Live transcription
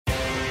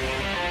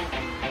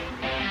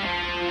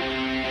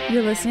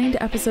You're listening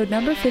to episode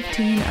number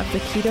 15 of the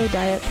Keto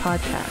Diet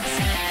Podcast.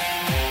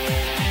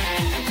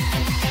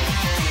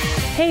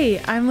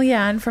 Hey, I'm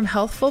Leanne from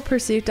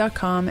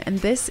healthfulpursuit.com, and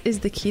this is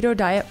the Keto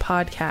Diet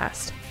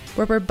Podcast,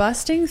 where we're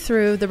busting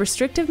through the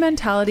restrictive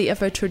mentality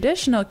of a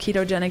traditional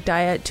ketogenic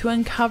diet to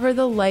uncover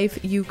the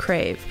life you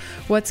crave.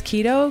 What's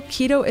keto?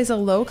 Keto is a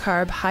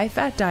low-carb,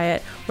 high-fat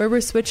diet where we're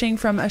switching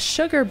from a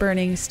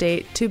sugar-burning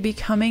state to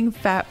becoming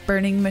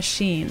fat-burning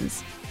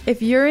machines.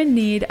 If you're in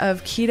need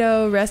of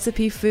keto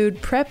recipe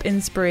food prep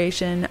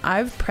inspiration,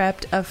 I've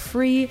prepped a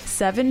free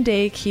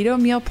 7-day keto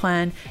meal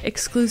plan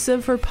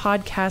exclusive for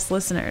podcast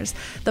listeners.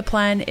 The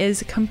plan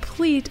is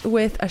complete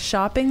with a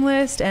shopping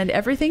list and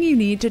everything you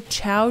need to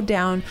chow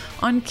down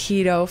on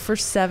keto for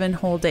 7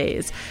 whole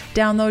days.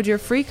 Download your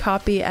free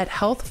copy at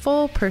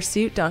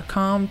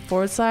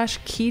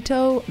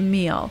healthfulpursuit.com/keto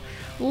meal.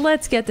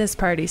 Let's get this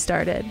party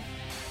started.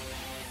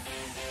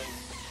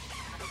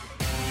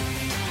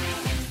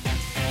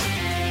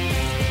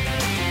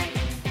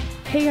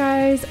 Hey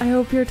guys, I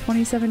hope your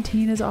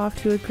 2017 is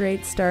off to a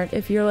great start.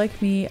 If you're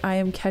like me, I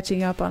am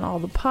catching up on all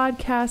the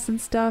podcasts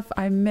and stuff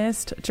I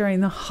missed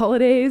during the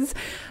holidays.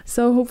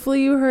 So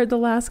hopefully you heard the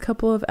last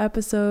couple of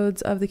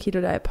episodes of the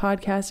Keto Diet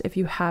Podcast. If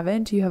you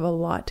haven't, you have a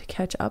lot to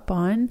catch up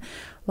on.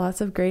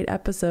 Lots of great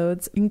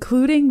episodes,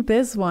 including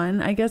this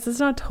one. I guess it's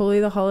not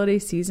totally the holiday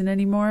season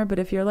anymore, but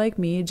if you're like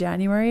me,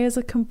 January is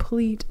a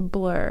complete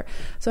blur.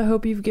 So I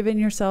hope you've given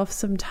yourself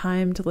some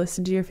time to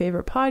listen to your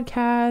favorite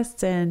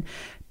podcasts and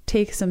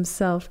take some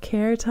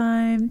self-care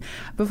time.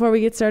 Before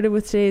we get started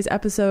with today's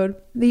episode,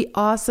 the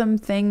awesome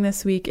thing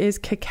this week is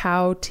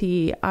cacao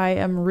tea. I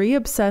am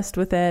re-obsessed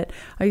with it.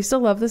 I used to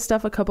love this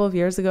stuff a couple of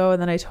years ago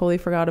and then I totally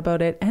forgot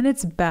about it, and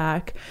it's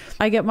back.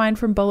 I get mine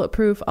from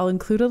Bulletproof. I'll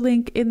include a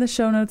link in the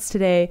show notes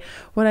today.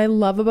 What I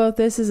love about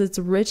this is it's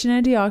rich in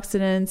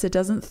antioxidants. It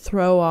doesn't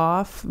throw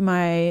off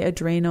my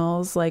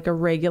adrenals like a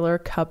regular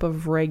cup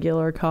of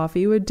regular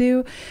coffee would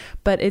do,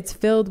 but it's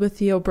filled with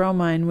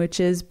theobromine, which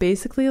is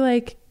basically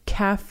like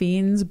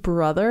caffeine's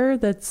brother.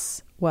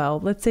 That's,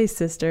 well, let's say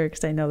sister,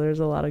 because I know there's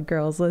a lot of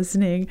girls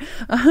listening.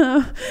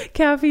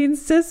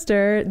 Caffeine's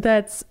sister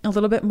that's a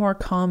little bit more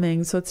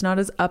calming, so it's not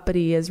as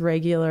uppity as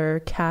regular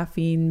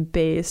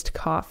caffeine-based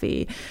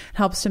coffee. It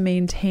helps to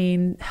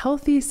maintain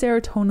healthy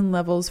serotonin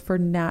levels for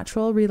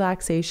natural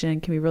relaxation.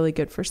 It can be really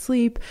good for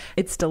sleep.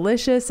 It's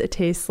delicious. It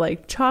tastes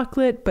like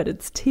chocolate, but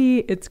it's tea.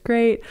 It's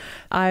great.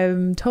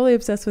 I'm totally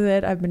obsessed with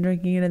it. I've been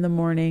drinking it in the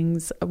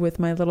mornings with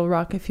my little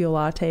rocket fuel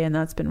latte, and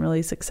that's been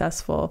really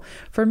successful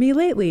for me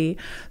lately.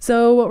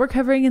 So what we're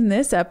covering in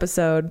this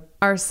episode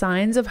are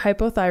signs of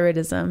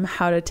hypothyroidism,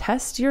 how to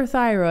test your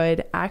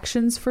thyroid,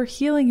 actions for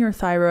healing your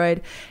thyroid,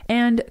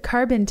 and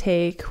carb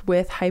intake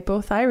with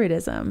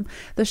hypothyroidism.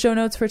 The show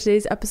notes for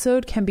today's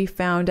episode can be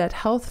found at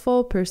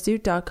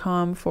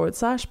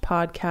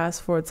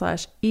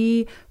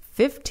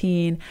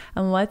healthfulpursuit.com/podcast/E15.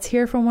 And let's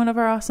hear from one of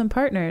our awesome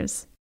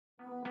partners.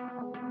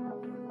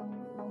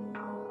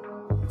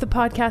 The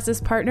podcast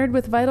is partnered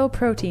with Vital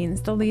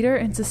Proteins, the leader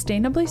in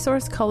sustainably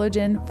sourced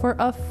collagen for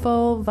a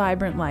full,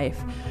 vibrant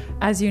life.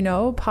 As you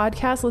know,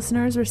 podcast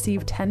listeners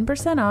receive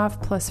 10%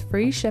 off plus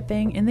free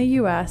shipping in the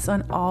US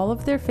on all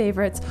of their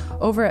favorites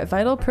over at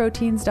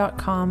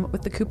vitalproteins.com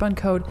with the coupon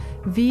code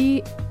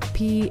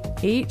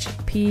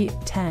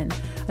VPHP10.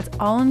 That's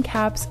all in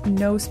caps,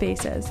 no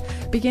spaces.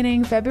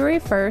 Beginning February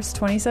 1st,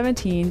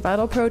 2017,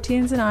 Vital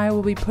Proteins and I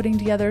will be putting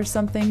together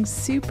something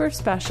super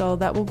special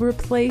that will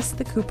replace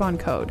the coupon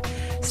code.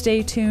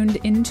 Stay tuned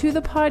into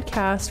the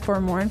podcast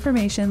for more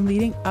information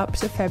leading up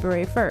to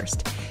February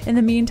 1st. In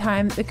the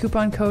meantime, the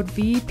coupon code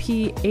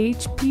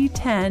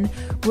VPHP10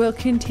 will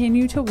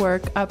continue to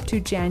work up to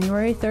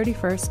January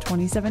 31st,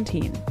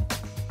 2017.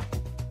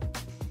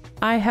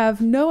 I have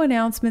no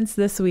announcements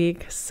this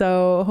week,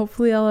 so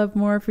hopefully I'll have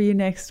more for you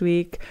next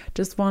week.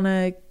 Just want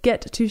to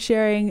get to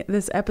sharing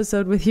this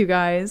episode with you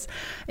guys.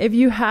 If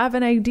you have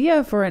an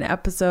idea for an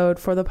episode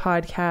for the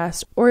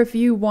podcast, or if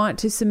you want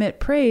to submit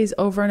praise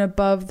over and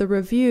above the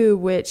review,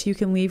 which you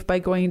can leave by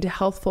going to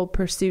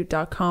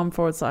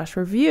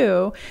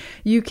healthfulpursuit.com/review,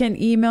 you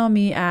can email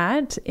me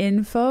at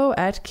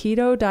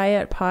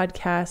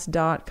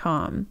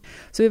info@ketodietpodcast.com.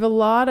 So we have a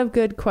lot of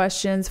good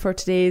questions for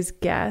today's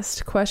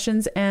guest.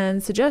 Questions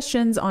and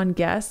suggestions on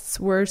guests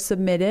were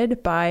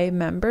submitted by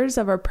members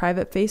of our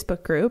private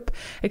Facebook group,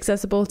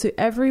 accessible to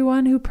everyone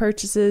who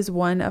purchases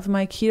one of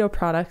my keto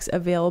products,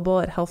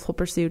 available at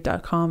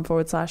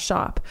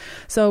healthfulpursuit.com/shop.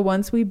 So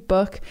once we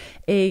book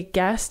a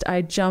guest,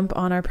 I jump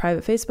on our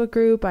private Facebook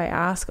group, I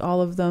ask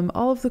all of them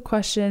all of the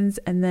questions,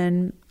 and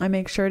then I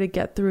make sure to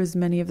get through as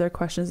many of their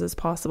questions as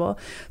possible.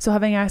 So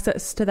having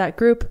access to that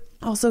group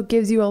also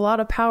gives you a lot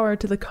of power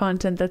to the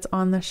content that's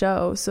on the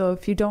show. So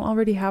if you don't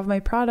already have my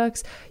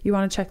products, you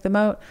want to check them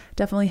out,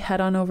 definitely head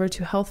on over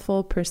to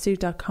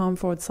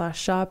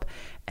healthfulpursuit.com/shop.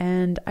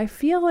 And I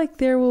feel like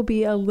there will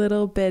be a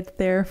little bit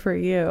there for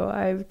you.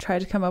 I've tried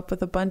to come up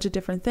with a bunch of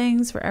different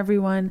things for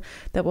everyone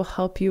that will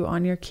help you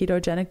on your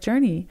ketogenic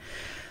journey.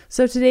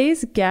 So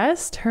today's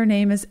guest, her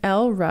name is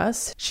Elle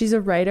Russ. She's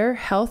a writer,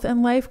 health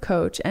and life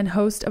coach, and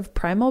host of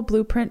Primal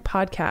Blueprint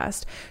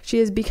podcast. She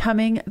is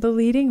becoming the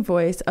leading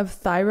voice of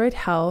thyroid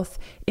health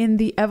in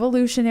the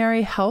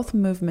evolutionary health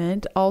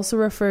movement, also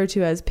referred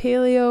to as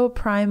paleo,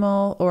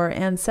 primal, or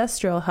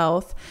ancestral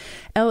health.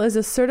 Elle is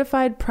a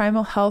certified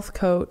primal health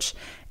coach,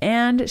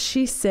 and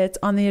she sits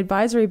on the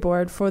advisory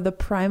board for the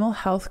Primal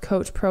Health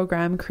Coach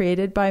program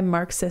created by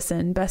Mark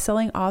Sisson,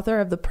 best-selling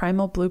author of the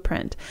Primal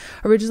Blueprint.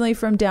 Originally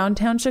from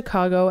downtown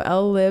Chicago,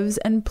 Elle lives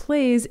and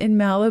plays in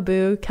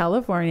Malibu,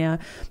 California.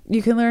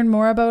 You can learn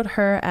more about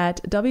her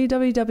at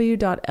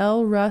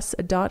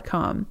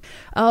www.elleruss.com.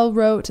 Elle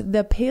wrote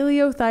The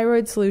Paleo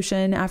Thyroid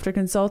Solution after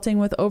consulting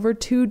with over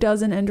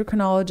 24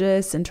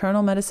 endocrinologists,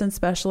 internal medicine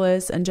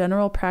specialists, and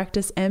general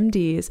practice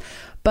MDs,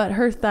 but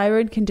her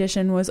thyroid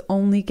condition was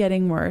only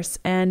getting worse,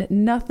 and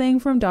nothing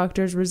from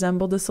doctors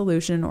resembled a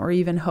solution or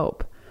even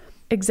hope.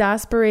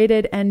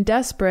 Exasperated and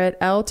desperate,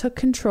 Elle took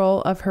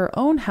control of her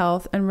own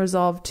health and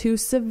resolved 2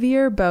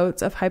 severe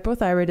bouts of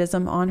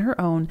hypothyroidism on her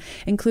own,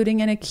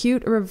 including an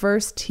acute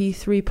reverse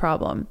T3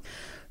 problem.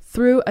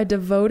 Through a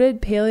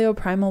devoted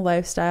paleo-primal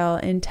lifestyle,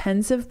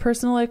 intensive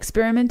personal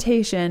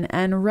experimentation,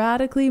 and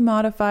radically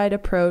modified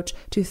approach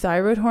to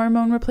thyroid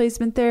hormone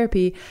replacement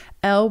therapy,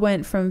 Elle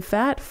went from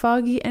fat,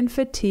 foggy, and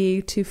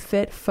fatigued to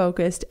fit,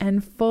 focused,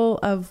 and full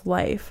of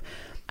life.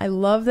 I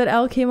love that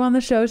Elle came on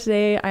the show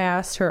today. I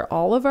asked her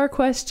all of our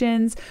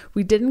questions.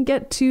 We didn't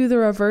get to the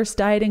reverse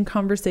dieting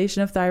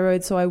conversation of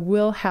thyroid, so I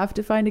will have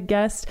to find a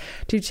guest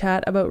to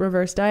chat about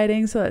reverse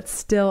dieting. So that's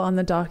still on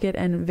the docket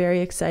and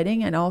very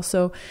exciting, and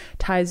also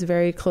ties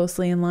very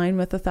closely in line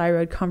with the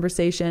thyroid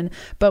conversation.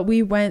 But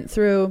we went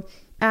through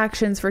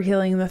actions for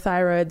healing the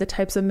thyroid, the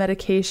types of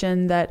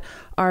medication that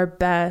are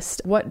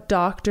best, what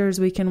doctors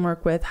we can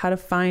work with, how to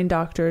find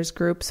doctors,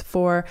 groups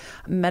for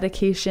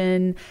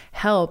medication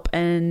help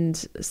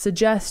and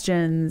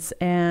suggestions.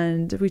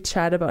 And we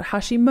chat about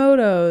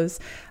Hashimoto's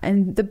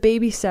and the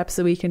baby steps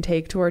that we can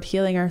take toward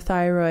healing our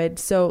thyroid.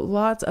 So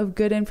lots of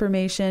good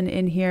information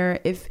in here.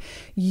 If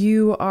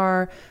you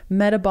are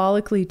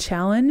metabolically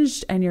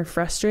challenged and you're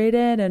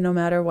frustrated, and no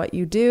matter what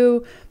you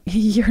do,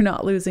 you're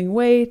not losing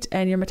weight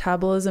and your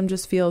metabolism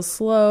just feels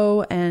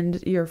slow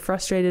and you're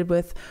frustrated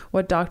with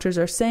what doctors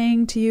are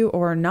saying to you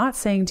or not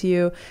saying to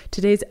you,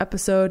 today's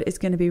episode is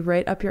going to be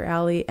right up your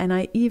alley. And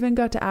I even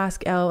got to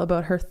ask Elle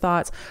about her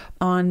thoughts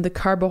on the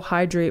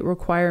carbohydrate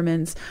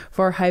requirements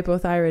for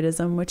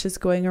hypothyroidism, which is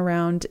going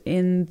around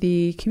in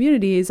the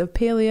communities of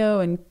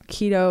paleo and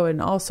keto and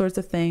all sorts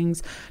of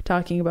things,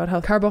 talking about how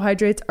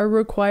carbohydrates are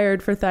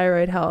required for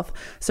thyroid health.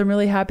 So I'm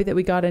really happy that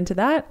we got into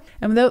that.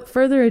 And without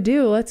further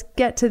ado, let's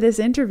get to this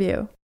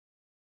interview.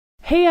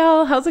 Hey,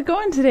 Elle, how's it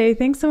going today?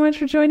 Thanks so much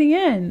for joining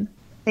in.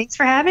 Thanks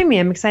for having me.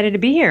 I'm excited to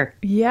be here.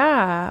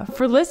 Yeah.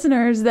 For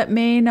listeners that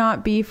may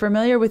not be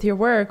familiar with your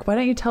work, why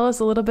don't you tell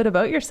us a little bit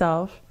about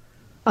yourself?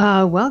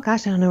 Well,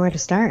 gosh, I don't know where to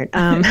start.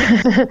 I'm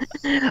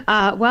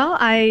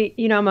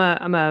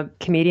a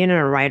comedian and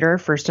a writer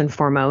first and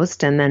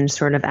foremost, and then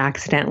sort of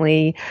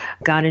accidentally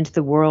got into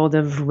the world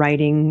of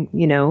writing,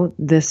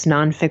 this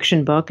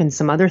nonfiction book and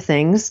some other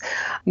things.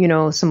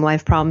 Some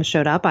life problems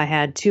showed up. I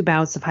had 2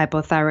 bouts of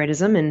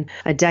hypothyroidism in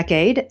a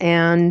decade,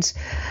 and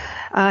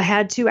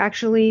had to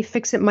actually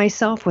fix it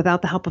myself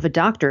without the help of a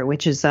doctor,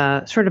 which is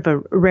sort of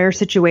a rare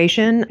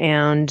situation.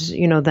 And,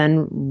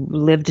 then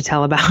lived to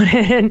tell about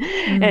it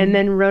and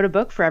then wrote a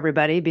book for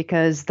everybody,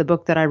 because the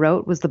book that I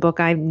wrote was the book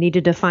I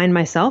needed to find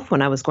myself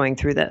when I was going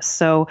through this.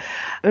 So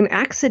an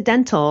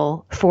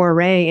accidental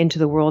foray into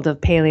the world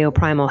of paleo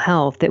primal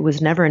health that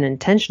was never an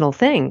intentional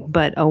thing,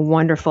 but a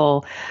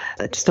wonderful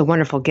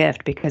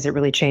gift, because it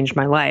really changed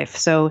my life.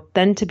 So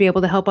then to be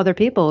able to help other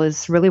people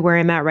is really where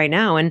I'm at right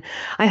now. And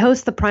I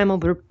host the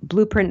Primal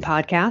Blueprint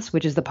podcast,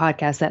 which is the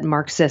podcast that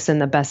Mark Sisson,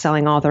 the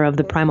best-selling author of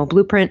the Primal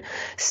Blueprint,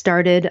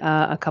 started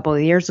a couple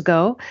of years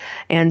ago.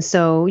 And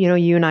so,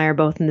 you and I are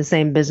both in the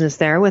same business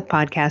there with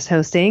podcast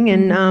hosting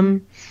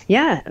and,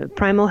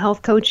 primal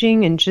health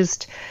coaching, and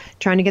just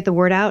trying to get the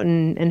word out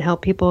and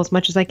help people as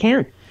much as I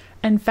can.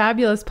 And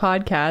fabulous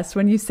podcast.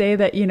 When you say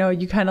that,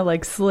 you kind of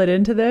like slid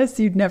into this,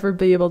 you'd never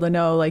be able to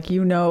know,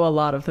 a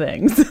lot of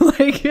things.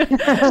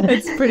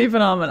 It's pretty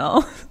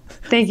phenomenal.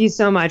 Thank you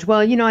so much. Well,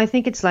 I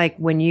think it's like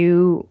when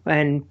you,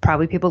 and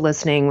probably people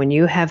listening, when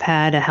you have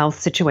had a health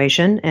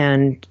situation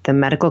and the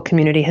medical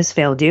community has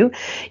failed you,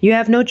 you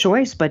have no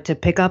choice but to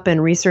pick up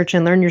and research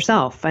and learn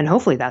yourself. And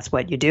hopefully that's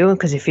what you do,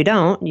 because if you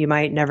don't, you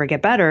might never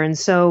get better. And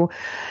so,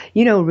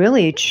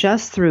 really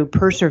just through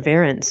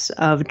perseverance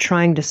of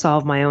trying to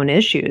solve my own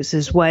issues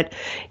is what,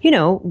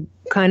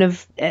 kind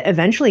of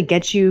eventually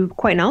gets you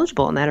quite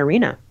knowledgeable in that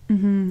arena.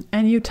 Mm-hmm.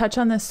 And you touch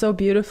on this so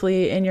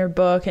beautifully in your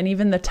book, and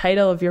even the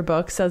title of your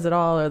book says it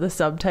all, or the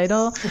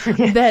subtitle,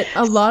 that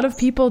a lot of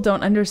people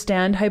don't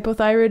understand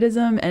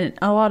hypothyroidism, and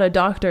a lot of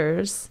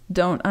doctors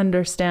don't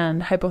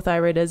understand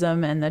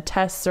hypothyroidism, and the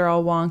tests are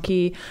all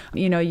wonky.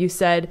 You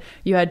said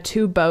you had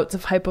 2 bouts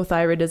of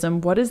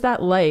hypothyroidism. What is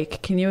that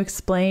like? Can you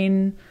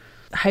explain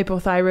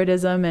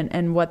hypothyroidism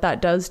and what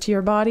that does to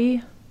your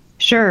body?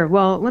 Sure.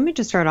 Well, let me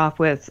just start off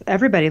with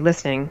everybody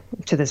listening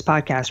to this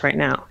podcast right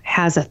now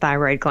has a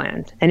thyroid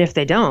gland. And if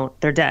they don't,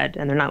 they're dead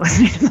and they're not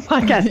listening to the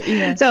podcast.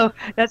 Yeah. So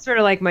that's sort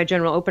of like my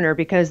general opener,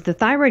 because the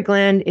thyroid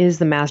gland is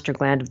the master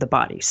gland of the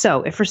body.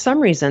 So if for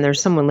some reason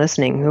there's someone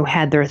listening who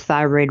had their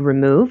thyroid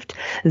removed,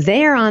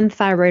 they are on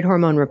thyroid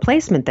hormone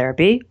replacement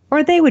therapy,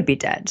 or they would be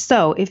dead.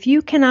 So if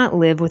you cannot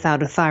live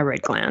without a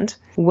thyroid gland,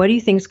 what do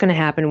you think is going to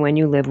happen when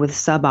you live with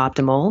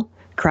suboptimal,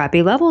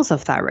 crappy levels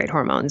of thyroid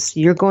hormones?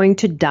 You're going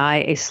to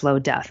die a slow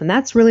death. And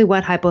that's really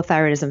what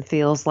hypothyroidism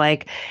feels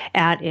like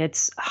at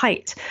its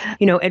height.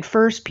 At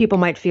first, people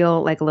might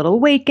feel like a little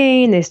weight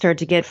gain. They start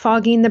to get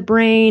foggy in the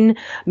brain.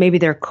 Maybe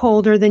they're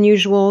colder than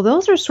usual.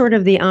 Those are sort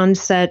of the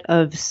onset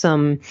of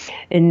some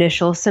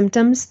initial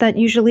symptoms that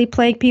usually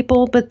plague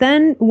people. But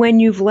then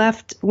when you've been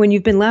left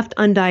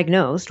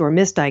undiagnosed or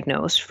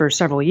misdiagnosed for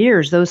several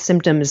years, those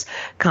symptoms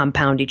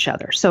compound each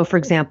other. So for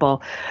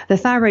example, the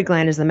thyroid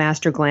gland is the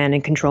master gland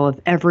in control of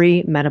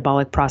every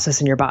metabolic process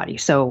in your body.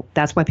 So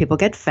that's why people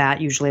get fat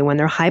usually when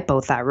they're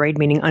hypothyroid,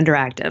 meaning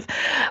underactive.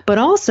 But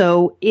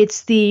also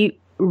it's the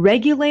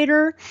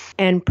regulator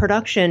and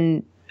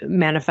production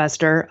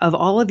manifester of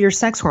all of your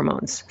sex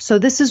hormones. So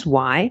this is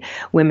why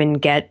women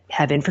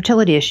have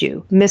infertility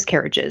issue,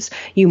 miscarriages.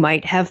 You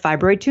might have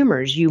fibroid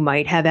tumors. You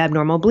might have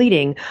abnormal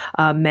bleeding.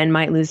 Men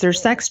might lose their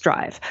sex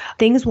drive.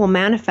 Things will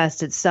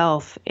manifest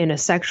itself in a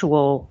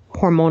sexual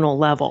hormonal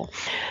level.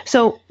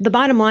 So the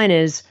bottom line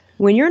is,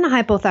 when you're in a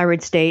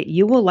hypothyroid state,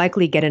 you will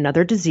likely get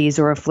another disease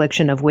or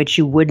affliction of which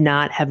you would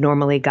not have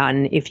normally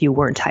gotten if you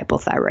weren't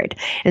hypothyroid.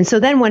 And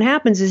so then what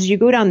happens is you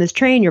go down this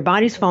train, your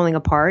body's falling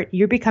apart,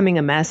 you're becoming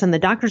a mess, and the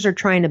doctors are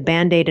trying to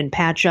Band-Aid and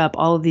patch up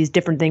all of these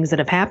different things that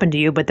have happened to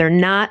you, but they're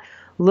not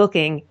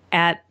looking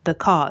at the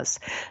cause.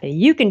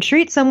 You can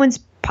treat someone's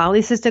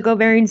polycystic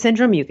ovarian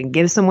syndrome. You can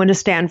give someone a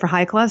statin for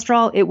high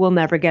cholesterol. It will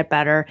never get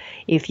better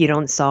if you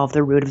don't solve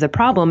the root of the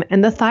problem.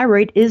 And the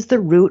thyroid is the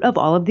root of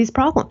all of these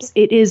problems.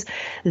 It is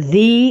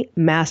the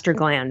master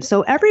gland.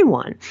 So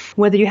everyone,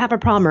 whether you have a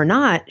problem or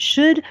not,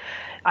 should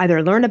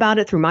either learn about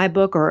it through my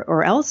book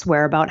or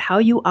elsewhere about how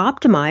you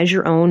optimize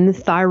your own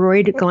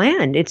thyroid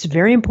gland. It's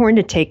very important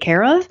to take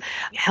care of,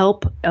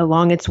 help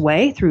along its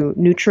way through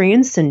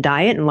nutrients and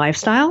diet and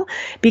lifestyle,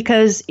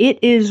 because it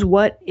is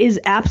what is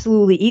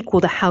absolutely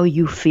equal to how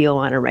you feel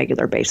on a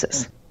regular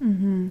basis.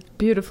 Mm-hmm.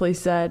 Beautifully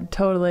said.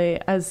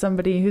 Totally. As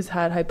somebody who's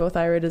had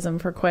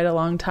hypothyroidism for quite a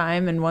long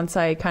time, and once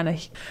I kind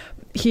of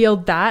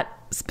healed that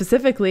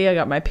specifically, I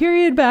got my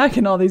period back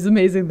and all these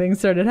amazing things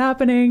started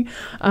happening.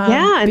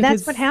 And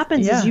that's what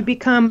happens is you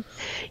become,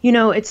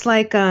 it's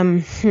like,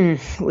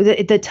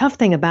 the tough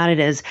thing about it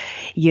is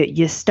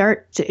you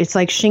start to, it's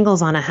like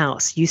shingles on a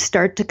house. You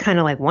start to kind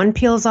of like one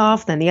peels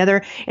off, then the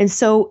other. And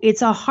so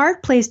it's a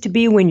hard place to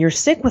be when you're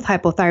sick with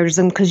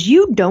hypothyroidism, because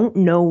you don't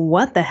know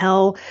what the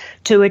hell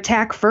to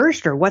attack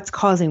first or what's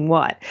causing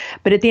what.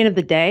 But at the end of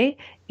the day,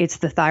 it's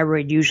the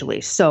thyroid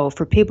usually. So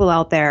for people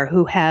out there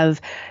who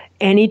have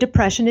any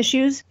depression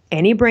issues,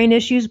 any brain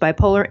issues,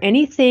 bipolar,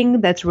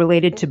 anything that's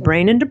related to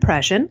brain and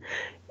depression,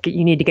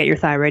 you need to get your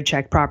thyroid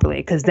checked properly,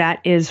 because that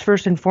is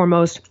first and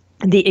foremost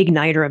the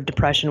igniter of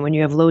depression. When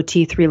you have low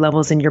T3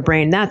 levels in your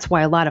brain, that's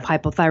why a lot of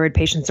hypothyroid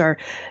patients are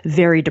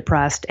very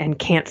depressed and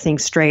can't think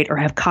straight or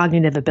have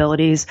cognitive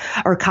abilities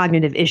or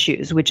cognitive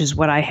issues, which is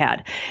what I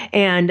had.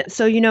 And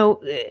so,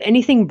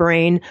 anything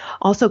brain,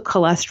 also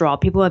cholesterol.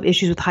 People have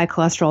issues with high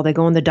cholesterol. They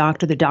go in the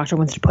doctor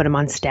wants to put them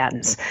on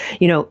statins.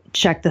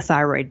 Check the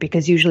thyroid,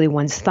 because usually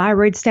once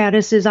thyroid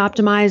status is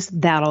optimized,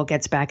 that all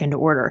gets back into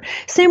order.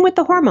 Same with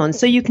the hormones.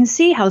 So you can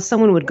see how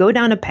someone would go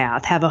down a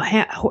path, have a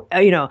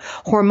hormonal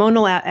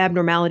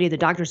abnormality. The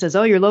doctor says,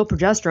 oh, you're low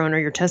progesterone or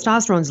your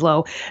testosterone's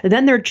low. And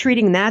then they're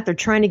treating that. They're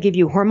trying to give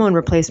you hormone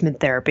replacement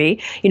therapy,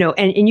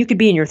 and you could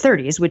be in your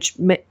 30s, which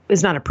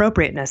is not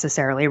appropriate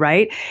necessarily,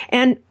 right?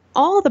 And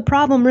all the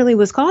problem really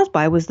was caused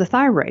by was the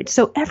thyroid.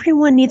 So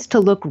everyone needs to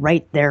look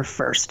right there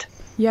first.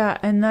 Yeah.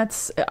 And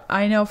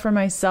I know for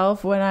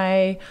myself,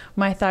 when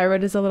my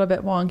thyroid is a little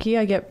bit wonky,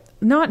 I get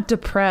not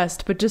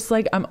depressed, but just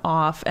like I'm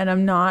off and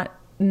I'm not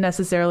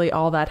necessarily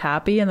all that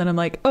happy. And then I'm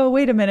like, oh,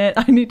 wait a minute,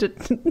 I need to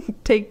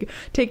take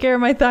care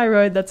of my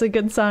thyroid. That's a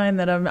good sign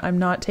that I'm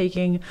not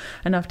taking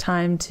enough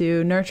time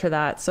to nurture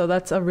that. So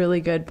that's a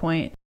really good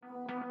point.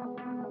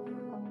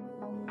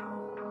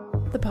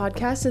 The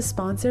podcast is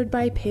sponsored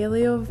by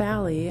Paleo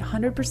Valley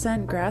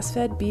 100%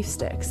 grass-fed beef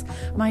sticks,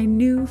 my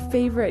new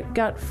favorite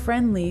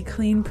gut-friendly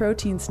clean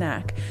protein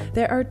snack.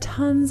 There are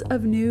tons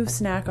of new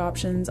snack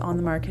options on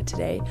the market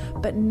today,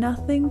 but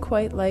nothing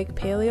quite like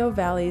Paleo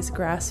Valley's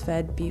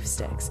grass-fed beef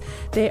sticks.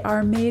 They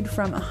are made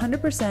from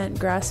 100%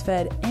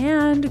 grass-fed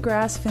and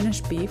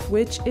grass-finished beef,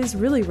 which is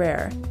really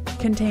rare.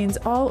 Contains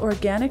all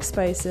organic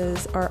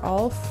spices, are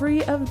all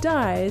free of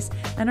dyes,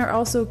 and are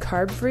also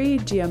carb-free,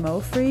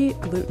 GMO-free,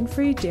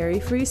 gluten-free,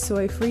 dairy-free,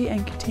 soy-free,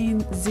 and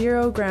contain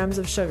 0 grams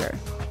of sugar.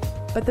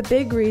 But the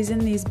big reason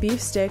these beef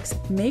sticks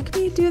make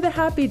me do the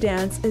happy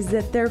dance is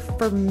that they're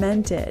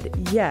fermented.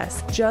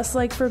 Yes, just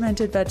like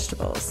fermented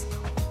vegetables.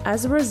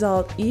 As a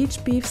result,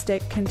 each beef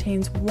stick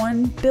contains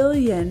 1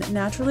 billion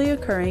naturally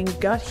occurring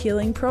gut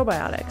healing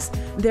probiotics.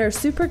 They're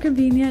super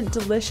convenient,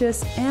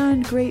 delicious,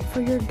 and great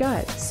for your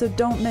gut, so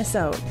don't miss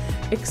out.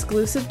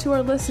 Exclusive to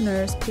our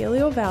listeners,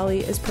 Paleo Valley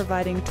is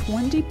providing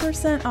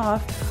 20%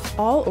 off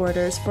all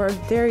orders for a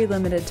very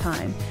limited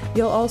time.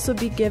 You'll also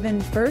be given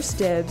first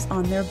dibs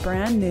on their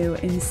brand new,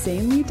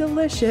 insanely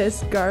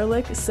delicious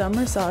garlic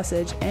summer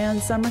sausage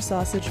and summer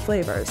sausage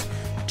flavors,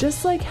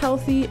 just like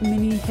healthy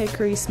mini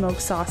hickory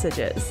smoked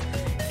sausages.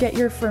 Get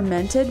your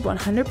fermented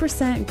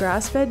 100%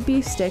 grass-fed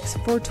beef sticks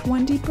for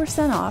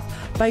 20% off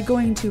by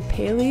going to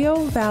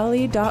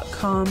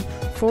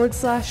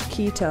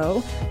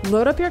paleovalley.com/keto.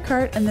 Load up your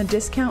cart and the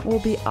discount will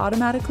be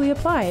automatically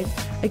applied.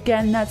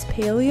 Again, that's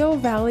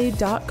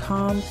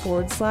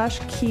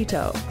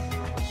paleovalley.com/keto.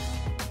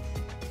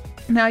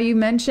 Now, you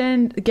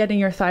mentioned getting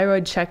your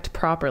thyroid checked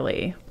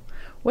properly.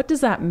 What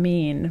does that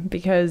mean?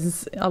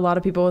 Because a lot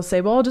of people will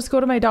say, well, I'll just go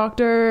to my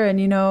doctor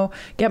and,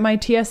 get my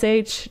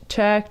TSH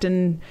checked.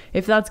 And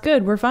if that's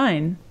good, we're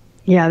fine.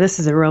 Yeah, this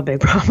is a real big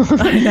problem.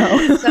 I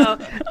know.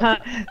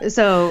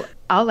 So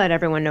I'll let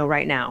everyone know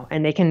right now,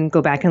 and they can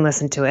go back and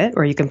listen to it,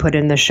 or you can put it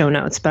in the show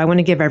notes. But I want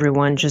to give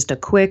everyone just a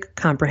quick,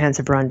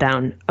 comprehensive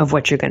rundown of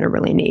what you're going to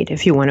really need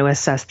if you want to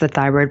assess the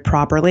thyroid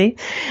properly.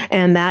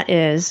 And that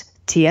is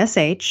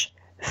TSH,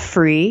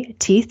 free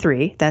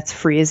T3, that's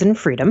free as in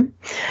freedom,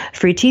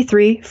 free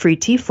T3, free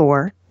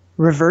T4,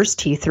 reverse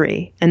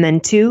T3, and then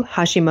 2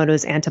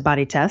 Hashimoto's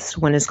antibody tests.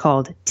 One is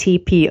called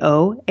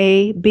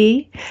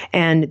TPO-AB,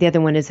 and the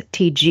other one is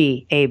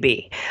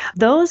TG-AB.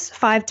 Those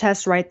 5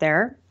 tests right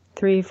there,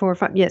 3, 4,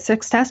 5,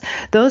 6 tests,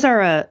 those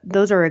are a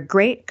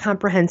great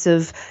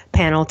comprehensive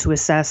panel to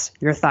assess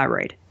your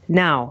thyroid.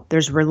 Now,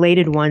 there's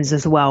related ones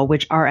as well,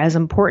 which are as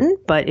important,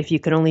 but if you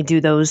can only do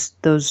those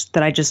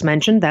that I just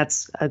mentioned,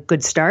 that's a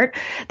good start.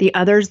 The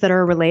others that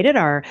are related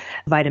are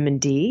vitamin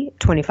D,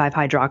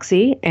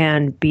 25-hydroxy,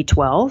 and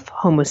B12,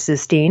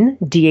 homocysteine,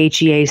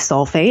 DHEA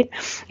sulfate.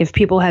 If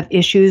people have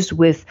issues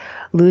with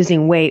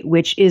losing weight,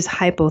 which is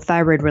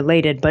hypothyroid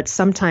related, but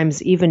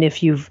sometimes even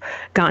if you've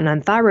gotten on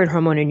thyroid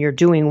hormone and you're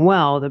doing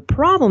well, the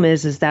problem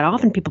is that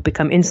often people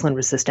become insulin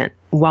resistant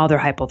while they're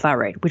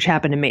hypothyroid, which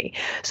happened to me.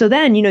 So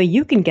then,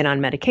 you can get on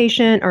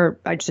medication, or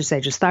I should say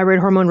just thyroid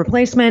hormone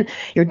replacement.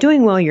 You're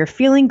doing well, you're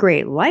feeling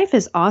great, life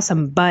is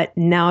awesome, but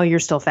now you're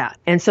still fat.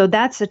 And so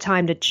that's the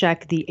time to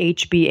check the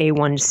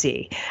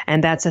HbA1c.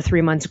 And that's a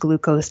 3-month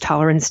glucose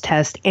tolerance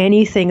test.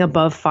 Anything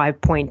above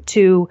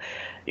 5.2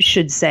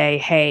 should say,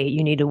 hey,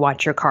 you need to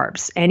watch your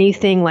carbs.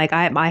 Anything like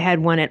I had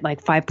one at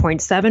like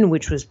 5.7,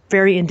 which was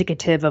very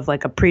indicative of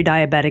like a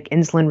pre-diabetic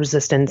insulin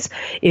resistance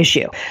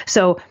issue.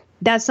 So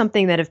that's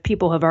something that if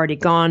people have already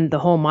gone the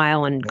whole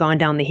mile and gone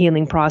down the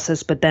healing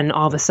process, but then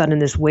all of a sudden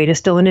this weight is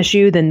still an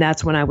issue, then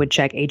that's when I would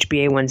check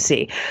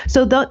HbA1c.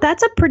 So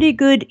that's a pretty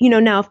good,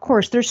 now, of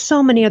course, there's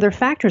so many other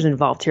factors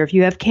involved here. If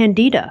you have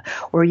candida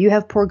or you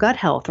have poor gut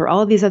health or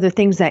all of these other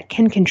things that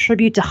can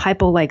contribute to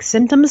hypo-like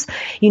symptoms,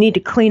 you need to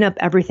clean up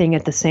everything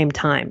at the same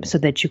time so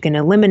that you can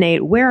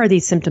eliminate where are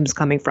these symptoms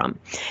coming from.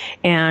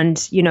 And,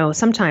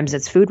 sometimes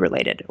it's food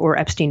related or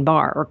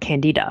Epstein-Barr or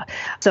candida.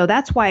 So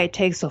that's why it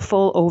takes a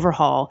full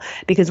overhaul.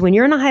 Because when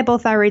you're in a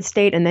hypothyroid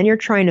state and then you're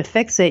trying to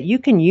fix it, you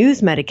can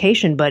use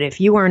medication, but if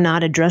you are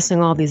not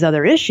addressing all these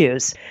other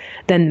issues,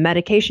 then the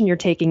medication you're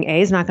taking,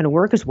 A, is not going to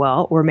work as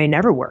well or may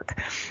never work.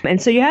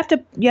 And so you have to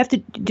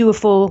do a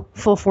full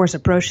force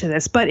approach to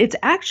this, but it's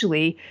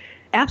actually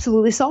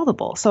absolutely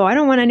solvable. So I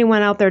don't want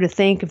anyone out there to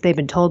think if they've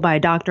been told by a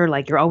doctor,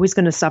 like you're always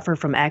going to suffer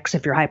from X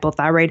if you're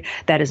hypothyroid.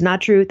 That is not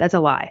true. That's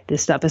a lie.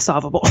 This stuff is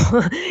solvable.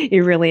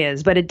 It really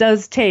is. But it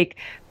does take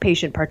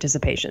patient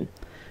participation.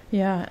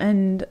 Yeah.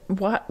 And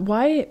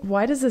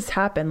why does this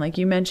happen? Like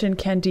you mentioned,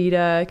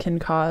 candida can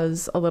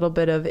cause a little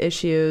bit of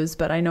issues,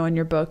 but I know in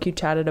your book you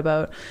chatted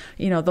about,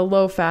 the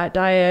low fat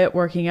diet,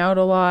 working out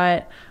a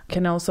lot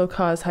can also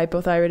cause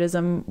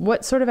hypothyroidism.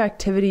 What sort of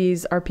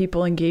activities are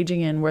people engaging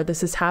in where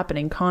this is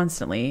happening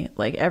constantly?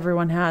 Like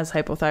everyone has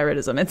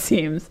hypothyroidism, it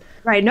seems.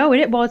 Right. No,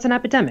 it's an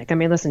epidemic. I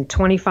mean, listen,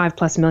 25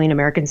 plus million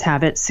Americans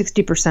have it.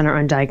 60%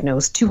 are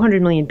undiagnosed,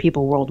 200 million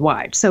people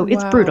worldwide. So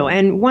it's brutal.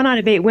 And 1 out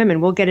of 8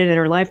 women will get it in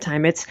her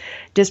lifetime. It's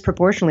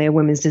disproportionately a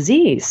women's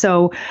disease.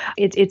 So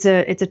it's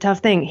a tough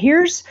thing.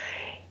 Here's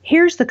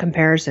the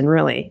comparison,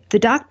 really.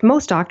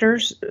 Most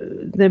doctors,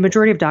 the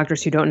majority of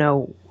doctors who don't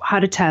know how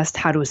to test,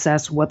 how to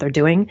assess what they're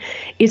doing,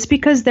 it's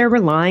because they're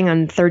relying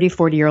on 30,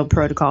 40-year-old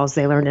protocols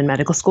they learned in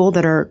medical school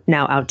that are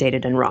now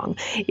outdated and wrong.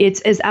 It's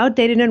as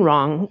outdated and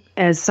wrong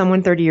as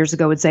someone 30 years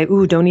ago would say,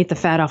 ooh, don't eat the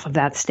fat off of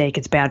that steak,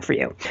 it's bad for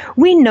you.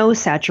 We know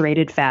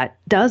saturated fat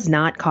does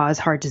not cause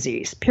heart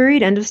disease.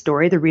 Period, end of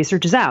story, the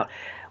research is out.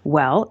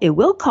 Well, it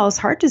will cause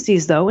heart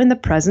disease, though, in the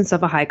presence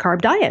of a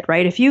high-carb diet,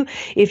 right? If you're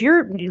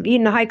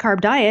eating a high-carb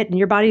diet and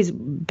your body's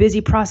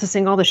busy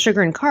processing all the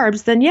sugar and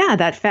carbs, then yeah,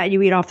 that fat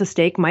you eat off the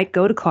steak might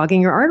go to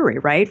clogging your artery,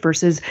 right?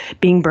 Versus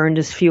being burned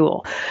as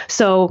fuel.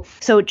 So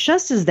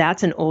just as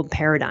that's an old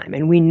paradigm,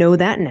 and we know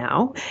that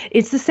now,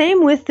 it's the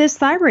same with this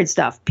thyroid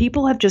stuff.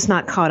 People have just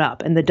not caught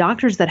up, and the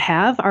doctors that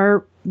have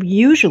are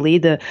usually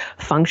the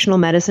functional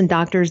medicine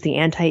doctors, the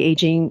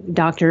anti-aging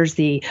doctors,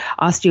 the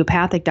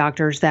osteopathic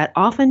doctors that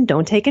often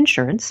don't take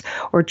insurance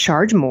or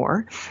charge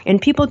more,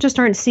 and people just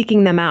aren't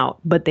seeking them out,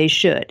 but they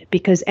should,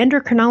 because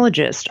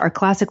endocrinologists are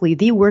classically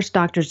the worst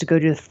doctors to go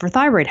to for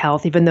thyroid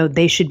health, even though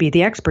they should be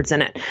the experts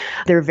in it.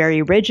 They're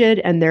very rigid,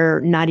 and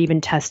they're not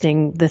even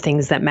testing the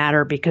things that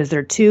matter because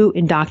they're too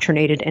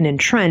indoctrinated and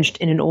entrenched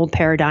in an old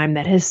paradigm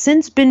that has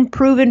since been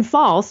proven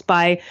false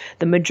by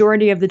the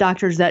majority of the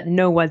doctors that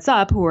know what's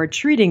up, who are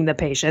treating the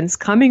patients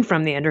coming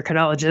from the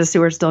endocrinologists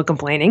who are still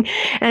complaining.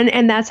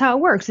 And that's how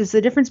it works. It's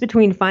the difference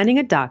between finding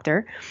a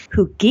doctor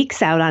who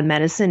geeks out on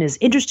medicine, is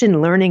interested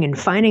in learning and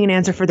finding an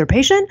answer for their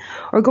patient,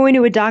 or going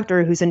to a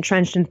doctor who's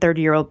entrenched in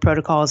 30-year-old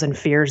protocols and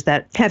fears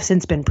that have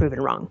since been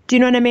proven wrong. Do you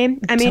know what I mean?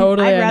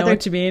 Totally, I know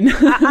what you mean.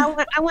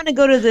 I want to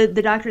go to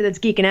the doctor that's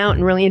geeking out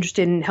and really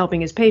interested in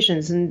helping his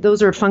patients. And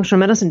those are functional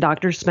medicine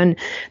doctors.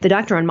 The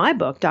doctor on my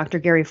book, Dr.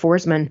 Gary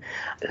Forsman,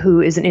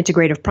 who is an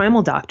integrative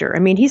primal doctor,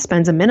 he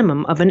spends a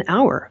minimum of an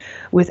hour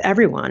with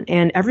everyone,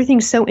 and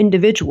everything's so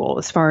individual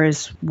as far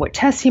as what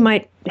tests he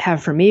might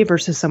have for me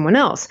versus someone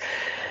else.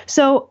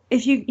 So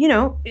if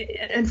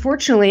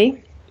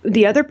unfortunately,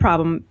 the other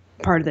problem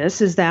part of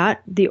this is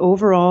that the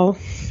overall,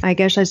 I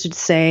guess I should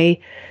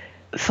say,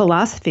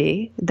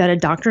 philosophy that a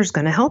doctor is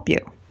going to help you.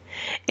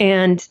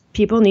 And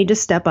people need to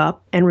step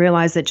up and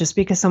realize that just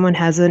because someone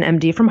has an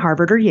MD from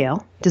Harvard or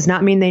Yale does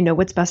not mean they know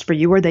what's best for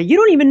you, or that you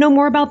don't even know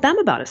more about them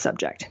about a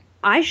subject.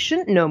 I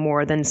shouldn't know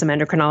more than some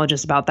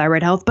endocrinologists about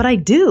thyroid health, but I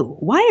do.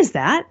 Why is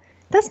that?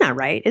 That's not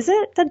right, is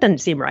it? That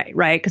doesn't seem right?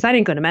 Because I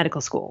didn't go to medical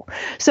school.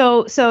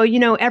 So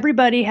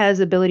everybody has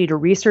ability to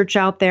research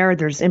out there.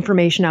 There's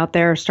information out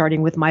there,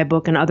 starting with my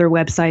book and other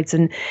websites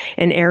and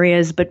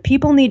areas. But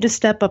people need to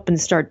step up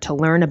and start to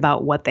learn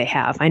about what they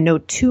have. I know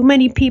too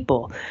many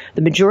people,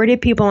 the majority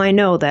of people I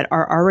know that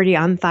are already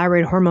on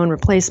thyroid hormone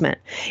replacement.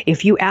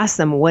 If you ask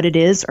them what it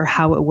is or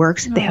how it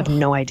works, they have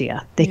no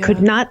idea. They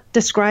could not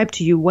describe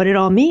to you what it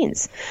all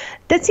means.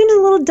 That seems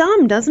a little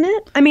dumb, doesn't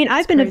it?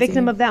 I've been a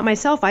victim of that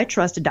myself. I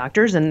trusted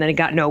doctors, and then it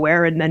got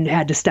nowhere, and then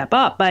had to step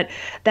up. But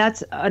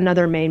that's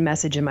another main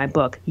message in my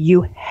book.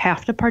 You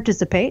have to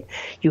participate.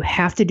 You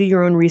have to do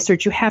your own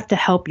research. You have to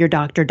help your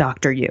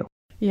doctor you.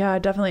 Yeah,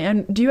 definitely.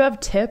 And do you have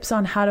tips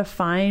on how to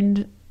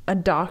find a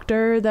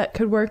doctor that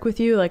could work with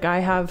you? Like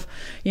I have,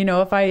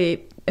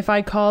 if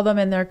I call them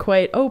and they're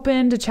quite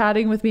open to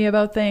chatting with me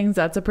about things,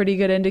 that's a pretty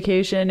good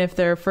indication. If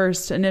their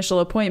first initial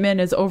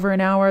appointment is over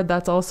an hour,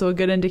 that's also a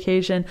good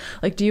indication.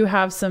 Like, do you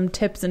have some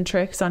tips and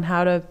tricks on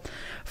how to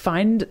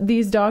find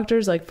these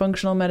doctors, like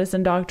functional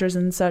medicine doctors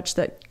and such,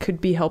 that could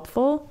be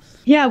helpful?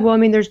 Yeah, well,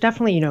 there's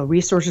definitely,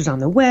 resources on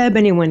the web.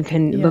 Anyone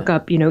can look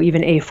up,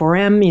 even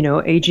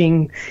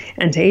A4M,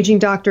 anti-aging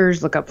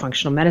doctors, look up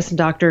functional medicine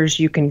doctors.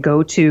 You can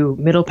go to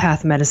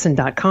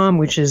middlepathmedicine.com,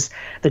 which is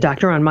the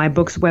doctor on my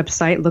book's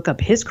website, look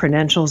up his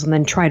credentials, and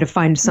then try to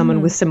find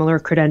someone with similar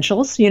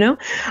credentials.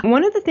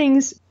 One of the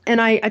things, and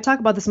I talk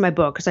about this in my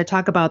book, because I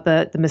talk about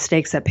the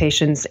mistakes that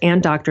patients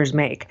and doctors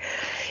make.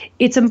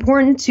 It's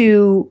important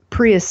to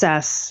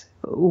pre-assess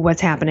what's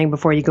happening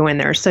before you go in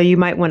there. So you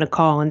might want to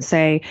call and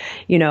say,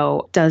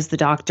 does the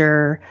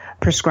doctor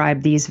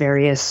prescribe these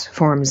various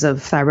forms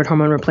of thyroid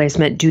hormone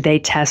replacement? Do they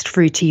test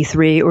free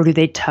T3, or do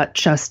they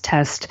just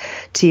test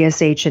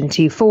TSH and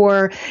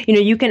T4?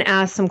 You can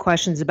ask some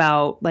questions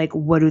about, like,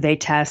 what do they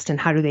test and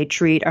how do they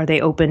treat? Are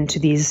they open to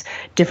these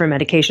different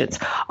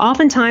medications?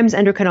 Oftentimes,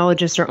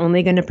 endocrinologists are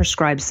only going to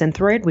prescribe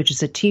Synthroid, which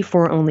is a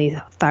T4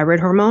 only thyroid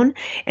hormone,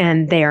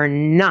 and they are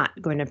not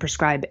going to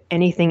prescribe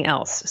anything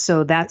else.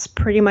 So that's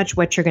pretty much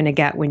what you're going to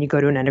get when you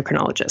go to an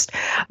endocrinologist.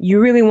 You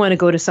really want to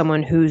go to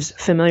someone who's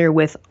familiar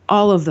with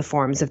all of the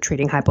forms of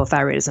treating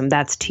hypothyroidism.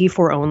 That's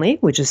T4 only,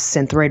 which is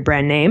Synthroid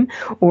brand name,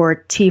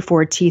 or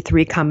T4,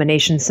 T3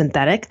 combination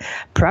synthetic.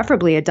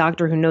 Preferably a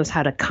doctor who knows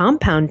how to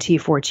compound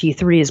T4,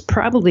 T3 is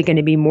probably going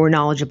to be more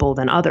knowledgeable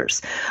than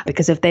others,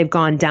 because if they've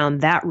gone down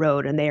that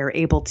road and they are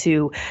able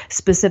to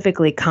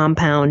specifically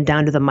compound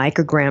down to the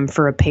microgram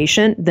for a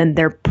patient, then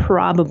they're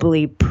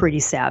probably pretty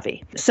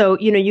savvy. So,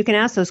 you can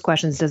ask those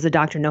questions. Does the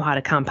doctor know how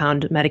to compound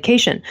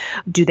medication?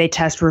 Do they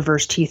test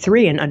reverse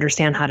T3 and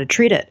understand how to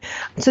treat it?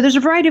 So there's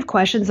a variety of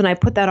questions, and I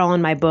put that all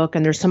in my book,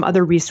 and there's some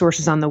other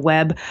resources on the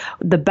web.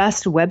 The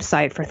best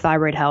website for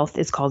thyroid health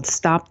is called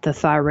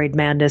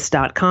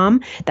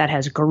stopthethyroidmadness.com. That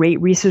has great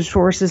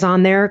resources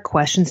on there,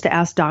 questions to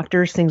ask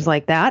doctors, things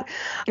like that.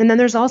 And then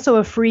there's also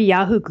a free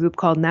Yahoo group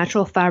called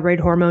Natural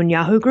Thyroid Hormone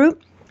Yahoo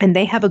Group. And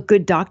they have a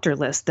good doctor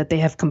list that they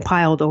have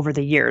compiled over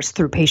the years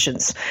through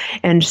patients.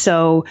 And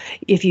so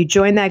if you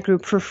join that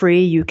group for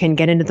free, you can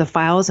get into the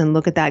files and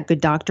look at that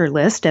good doctor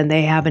list. And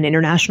they have an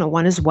international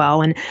one as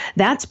well. And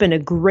that's been a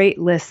great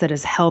list that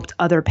has helped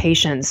other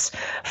patients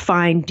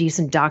find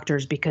decent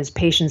doctors, because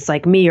patients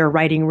like me are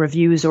writing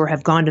reviews or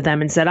have gone to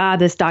them and said,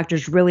 this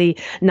doctor's really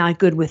not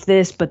good with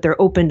this, but they're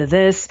open to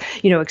this,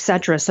 et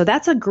cetera. So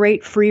that's a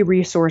great free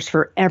resource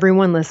for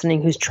everyone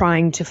listening who's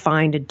trying to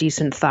find a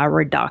decent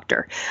thyroid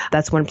doctor.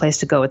 That's one one place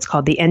to go. It's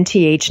called the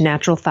NTH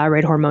Natural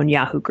Thyroid Hormone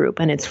Yahoo group,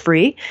 and it's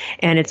free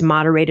and it's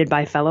moderated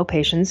by fellow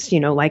patients,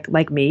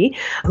 like me,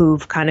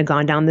 who've kind of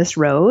gone down this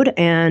road,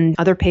 and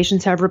other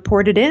patients have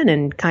reported in,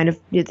 and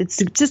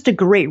it's just a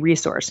great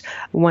resource,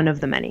 one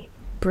of the many.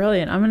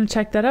 Brilliant. I'm going to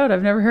check that out.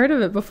 I've never heard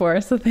of it before,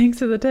 so thanks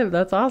for the tip.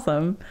 That's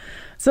awesome.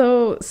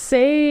 So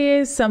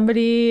say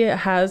somebody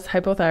has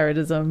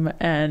hypothyroidism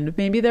and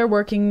maybe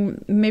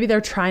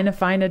they're trying to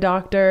find a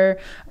doctor.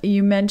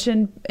 You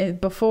mentioned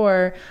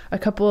before a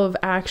couple of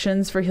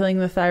actions for healing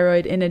the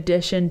thyroid in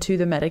addition to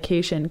the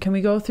medication. Can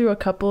we go through a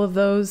couple of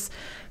those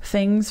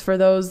things for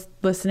those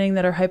listening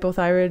that are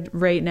hypothyroid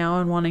right now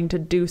and wanting to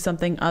do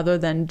something other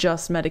than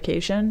just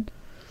medication?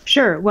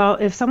 Sure. Well,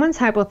 if someone's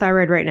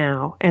hypothyroid right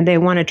now and they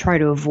want to try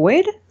to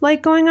avoid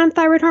going on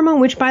thyroid hormone,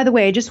 which, by the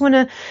way, I just want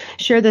to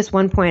share this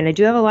one point. I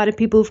do have a lot of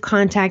people who've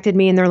contacted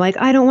me and they're like,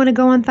 I don't want to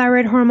go on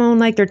thyroid hormone.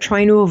 They're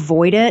trying to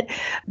avoid it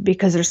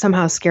because they're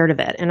somehow scared of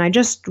it. And I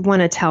just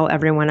want to tell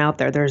everyone out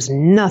there, there's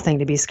nothing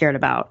to be scared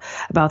about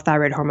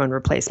thyroid hormone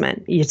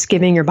replacement. It's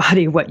giving your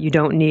body what you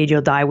don't need.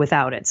 You'll die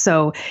without it.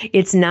 So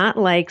it's not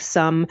like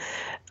some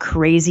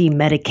crazy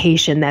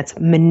medication that's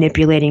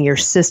manipulating your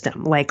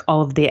system, like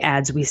all of the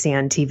ads we see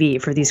on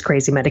TV for these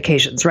crazy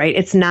medications, right?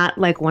 It's not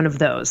like one of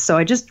those. So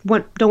I just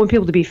don't want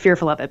people to be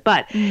fearful of it.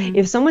 But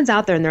if someone's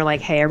out there and they're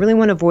like, hey, I really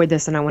want to avoid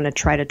this and I want to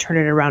try to turn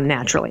it around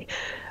naturally.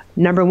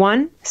 Number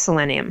one,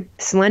 selenium.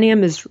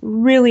 Selenium is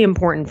really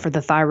important for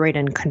the thyroid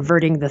and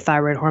converting the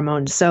thyroid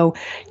hormone. So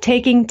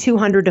taking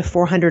 200 to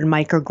 400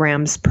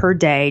 micrograms per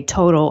day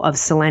total of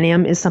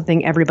selenium is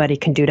something everybody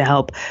can do to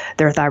help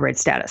their thyroid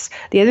status.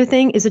 The other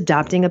thing is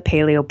adopting a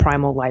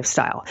paleo-primal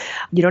lifestyle.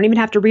 You don't even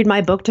have to read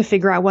my book to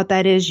figure out what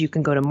that is. You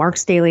can go to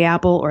Mark's Daily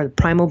Apple or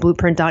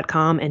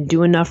primalblueprint.com and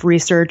do enough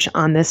research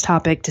on this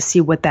topic to see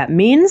what that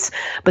means.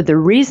 But the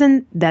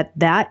reason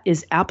that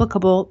is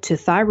applicable to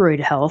thyroid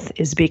health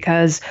is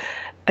because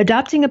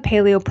adopting a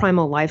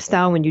paleo-primal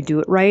lifestyle, when you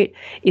do it right,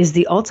 is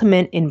the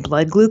ultimate in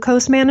blood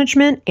glucose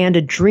management and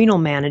adrenal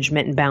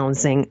management and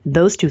balancing.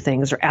 Those two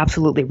things are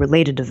absolutely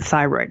related to the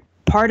thyroid.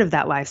 Part of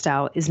that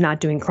lifestyle is not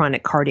doing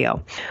chronic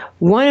cardio.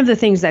 One of the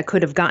things that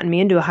could have gotten me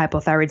into a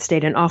hypothyroid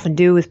state, and often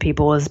do with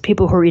people, is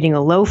people who are eating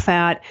a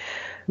low-fat,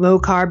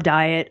 low-carb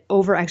diet,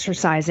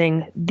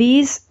 over-exercising.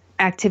 These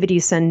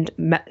activities send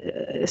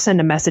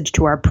a message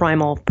to our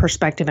primal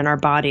perspective in our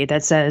body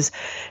that says,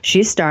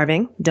 she's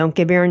starving. Don't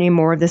give her any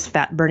more of this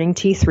fat-burning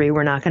T3.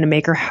 We're not going to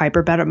make her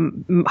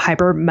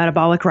hyper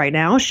metabolic right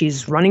now.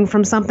 She's running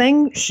from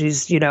something.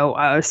 She's,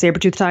 a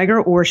saber-toothed tiger,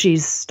 or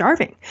she's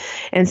starving.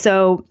 And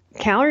so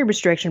calorie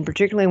restriction,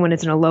 particularly when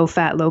it's in a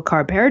low-fat,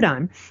 low-carb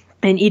paradigm,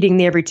 and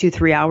eating every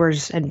 2-3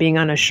 hours and being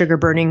on a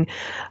sugar-burning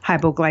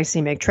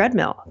hypoglycemic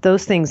treadmill,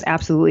 those things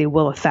absolutely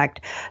will affect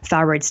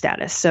thyroid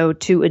status. So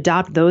to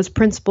adopt those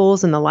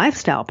principles and the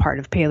lifestyle part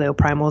of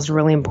paleo-primal is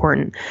really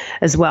important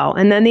as well.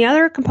 And then the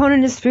other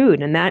component is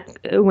food. And that,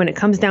 when it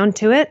comes down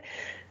to it,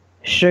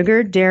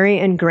 sugar, dairy,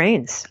 and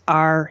grains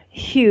are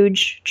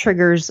huge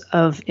triggers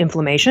of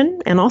inflammation,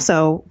 and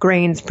also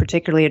grains,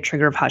 particularly a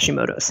trigger of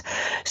Hashimoto's.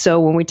 So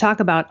when we talk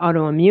about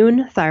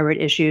autoimmune thyroid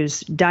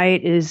issues,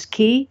 diet is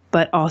key,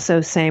 but also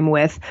same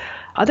with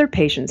other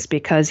patients,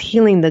 because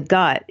healing the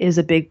gut is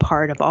a big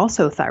part of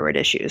also thyroid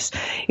issues.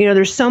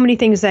 There's so many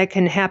things that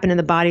can happen in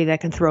the body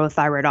that can throw a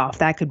thyroid off.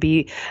 That could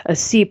be a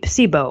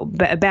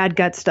SIBO, bad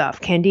gut stuff,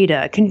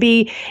 candida. It can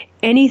be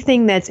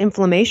anything that's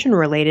inflammation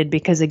related,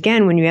 because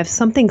again, when you have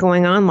something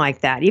going on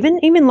like that, even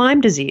Lyme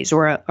disease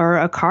or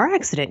a car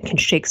accident can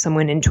shake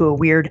someone into a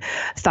weird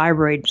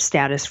thyroid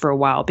status for a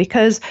while.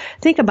 Because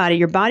think about it,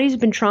 your body's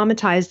been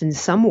traumatized in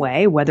some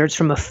way, whether it's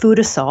from a food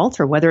assault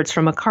or whether it's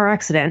from a car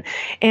accident,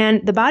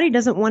 and the body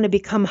doesn't want to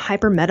become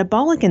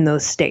hypermetabolic in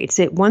those states.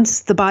 It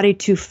wants the body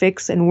to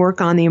fix and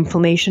work on the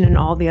inflammation and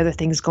all the other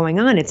things going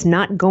on. It's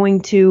not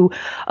going to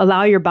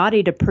allow your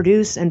body to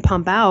produce and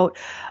pump out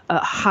a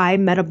high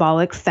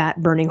metabolic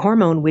fat burning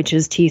hormone, which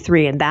is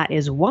T3. And that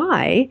is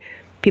why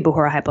people who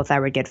are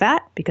hypothyroid get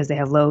fat, because they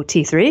have low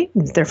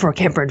T3, therefore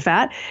can't burn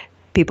fat.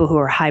 People who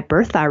are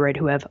hyperthyroid,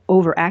 who have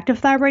overactive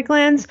thyroid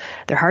glands,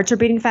 their hearts are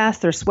beating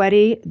fast, they're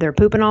sweaty, they're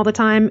pooping all the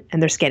time,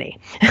 and they're skinny.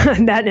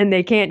 And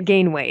they can't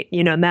gain weight,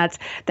 and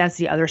that's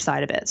the other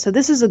side of it. So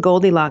this is a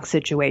Goldilocks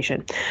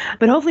situation.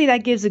 But hopefully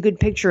that gives a good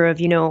picture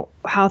of,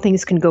 how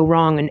things can go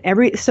wrong. And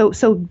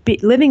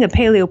living a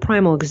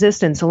paleo-primal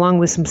existence along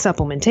with some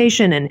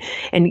supplementation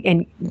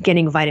and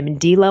getting vitamin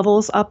D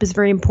levels up is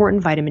very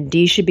important. Vitamin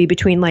D should be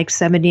between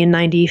 70 and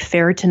 90.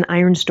 Ferritin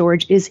iron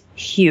storage is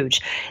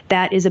huge.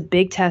 That is a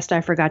big test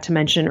I forgot to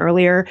mention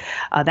earlier.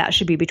 That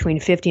should be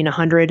between 50 and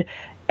 100.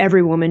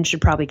 every woman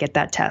should probably get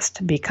that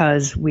test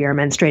because we are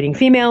menstruating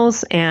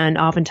females. And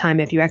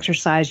oftentimes, if you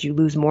exercise, you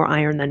lose more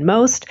iron than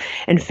most.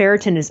 And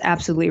ferritin is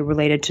absolutely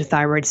related to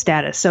thyroid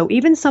status. So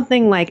even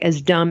something like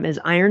as dumb as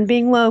iron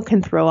being low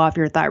can throw off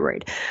your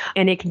thyroid.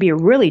 And it can be a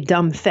really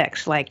dumb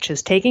fix, like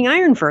just taking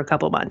iron for a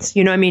couple months.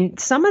 You know, I mean,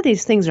 some of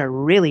these things are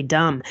really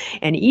dumb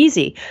and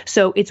easy.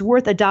 So it's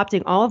worth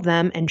adopting all of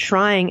them and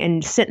trying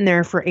and sitting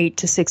there for 8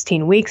 to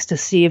 16 weeks to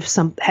see if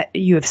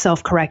you have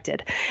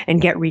self-corrected and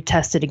get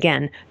retested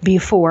again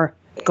before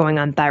going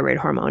on thyroid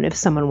hormone if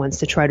someone wants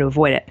to try to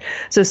avoid it.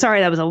 So sorry,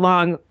 that was a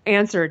long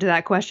answer to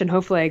that question.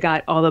 Hopefully I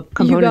got all the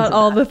components. You got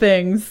all the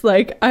things,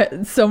 like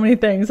so many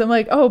things. I'm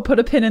like, oh, put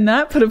a pin in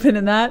that, put a pin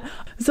in that.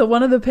 So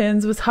one of the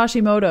pins was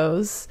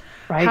Hashimoto's.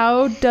 Right.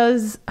 How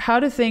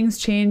do things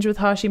change with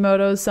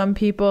Hashimoto's? Some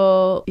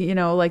people, you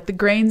know, like the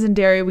grains and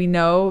dairy, we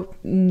know,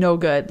 no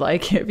good.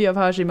 Like if you have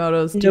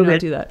Hashimoto's, do not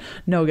do that.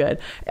 No good.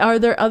 Are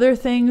there other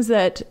things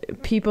that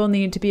people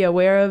need to be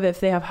aware of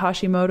if they have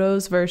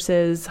Hashimoto's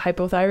versus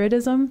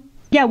hypothyroidism?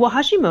 Yeah, well,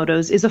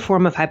 Hashimoto's is a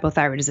form of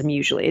hypothyroidism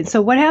usually. And so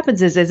what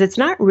happens is it's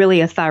not really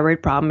a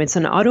thyroid problem. It's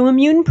an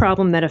autoimmune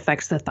problem that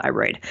affects the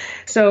thyroid.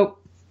 So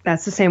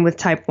that's the same with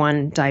type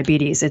 1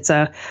 diabetes. It's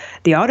the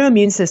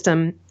autoimmune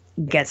system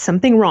gets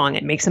something wrong.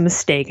 It makes a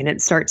mistake and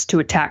it starts to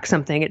attack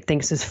something it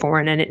thinks is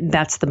foreign, and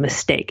that's the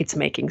mistake it's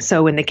making.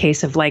 So in the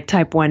case of like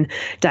type 1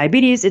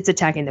 diabetes, it's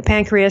attacking the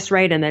pancreas,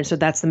 right? And then so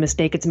that's the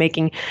mistake it's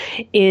making.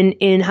 In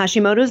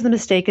Hashimoto's, the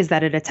mistake is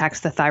that it attacks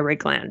the thyroid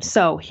gland.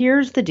 So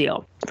here's the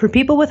deal. For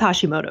people with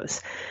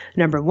Hashimoto's,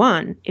 number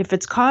one, if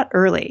it's caught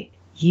early,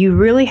 you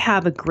really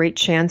have a great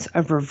chance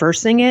of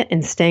reversing it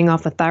and staying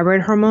off a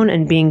thyroid hormone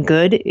and being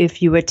good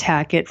if you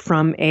attack it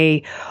from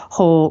a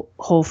whole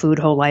food,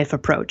 whole life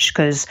approach,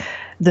 because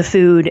the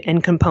food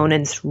and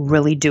components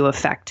really do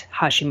affect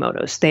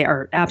Hashimoto's. They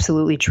are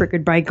absolutely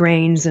triggered by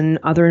grains and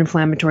other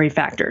inflammatory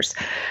factors.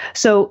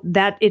 So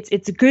that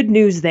it's good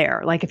news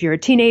there. Like if you're a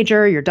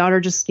teenager, your daughter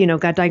just,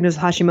 got diagnosed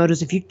with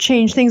Hashimoto's, if you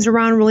change things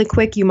around really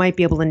quick, you might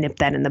be able to nip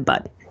that in the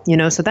bud,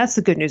 so that's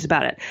the good news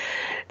about it.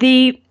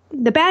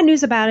 The bad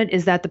news about it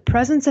is that the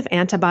presence of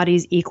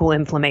antibodies equal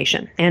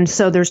inflammation. And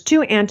so there's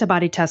 2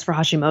 antibody tests for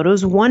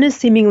Hashimoto's. One is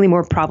seemingly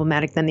more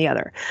problematic than the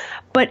other.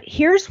 But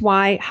here's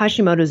why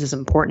Hashimoto's is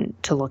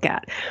important to look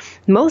at.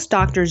 Most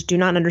doctors do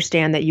not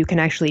understand that you can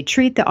actually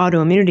treat the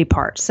autoimmunity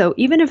part. So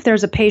even if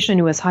there's a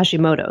patient who has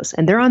Hashimoto's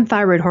and they're on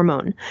thyroid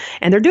hormone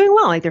and they're doing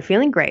well, like they're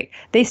feeling great,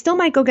 they still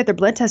might go get their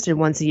blood tested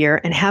once a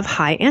year and have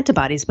high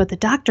antibodies. But the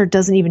doctor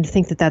doesn't even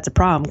think that that's a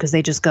problem because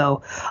they just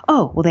go,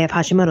 oh, well, they have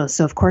Hashimoto's,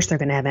 so of course they're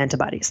going to have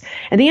antibodies.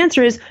 And the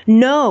answer is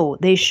no,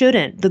 they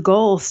shouldn't. The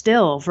goal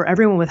still for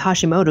everyone with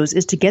Hashimoto's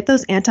is to get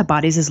those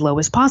antibodies as low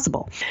as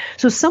possible.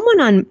 So someone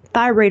on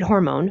thyroid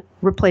hormone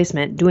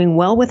replacement doing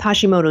well with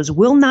Hashimoto's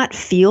will not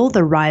feel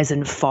the rise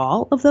and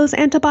fall of those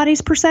antibodies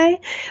per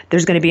se.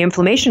 There's going to be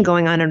inflammation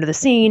going on under the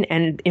scene,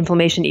 and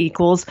inflammation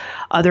equals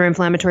other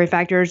inflammatory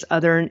factors,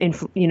 other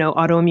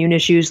autoimmune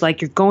issues. Like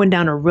you're going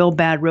down a real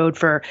bad road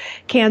for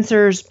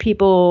cancers.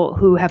 People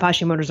who have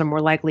Hashimoto's are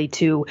more likely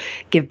to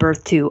give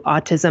birth to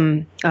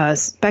autism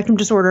spectrum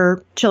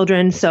disorder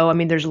children. So, I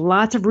mean, there's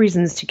lots of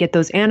reasons to get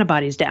those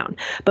antibodies down,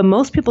 but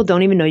most people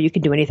don't even know you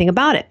can do anything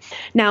about it.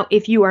 Now,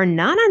 if you are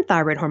not on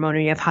thyroid hormone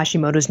and you have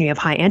Hashimoto's and you have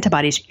high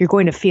antibodies, you're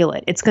going to feel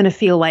it. It's going to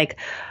feel like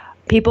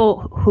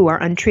people who are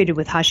untreated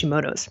with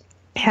Hashimoto's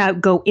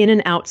go in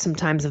and out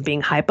sometimes of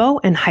being hypo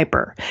and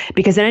hyper,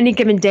 because at any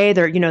given day,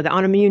 the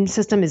autoimmune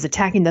system is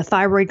attacking the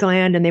thyroid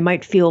gland, and they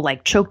might feel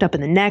like choked up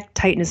in the neck,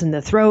 tightness in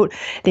the throat.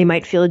 They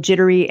might feel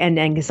jittery and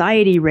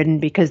anxiety ridden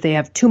because they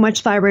have too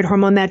much thyroid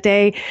hormone that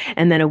day.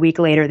 And then a week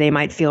later, they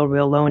might feel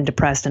real low and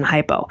depressed and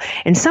hypo.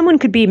 And someone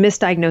could be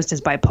misdiagnosed as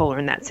bipolar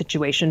in that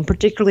situation,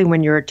 particularly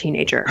when you're a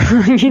teenager.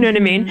 You know what I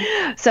mean?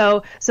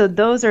 So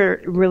those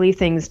are really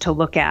things to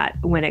look at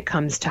when it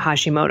comes to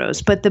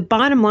Hashimoto's. But the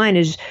bottom line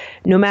is,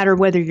 no matter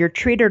whether you're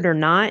treated or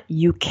not,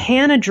 you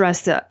can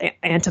address the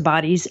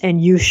antibodies,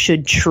 and you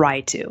should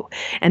try to.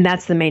 And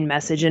that's the main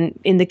message. And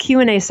in the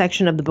Q&A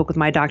section of the book with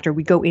my doctor,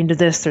 we go into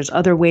this. There's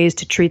other ways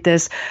to treat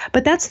this,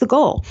 but that's the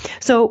goal.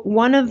 So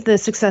one of the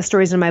success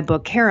stories in my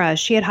book, Kara,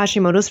 she had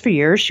Hashimoto's for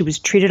years. She was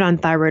treated on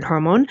thyroid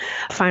hormone,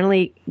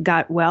 finally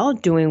got well,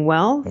 doing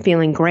well,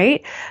 feeling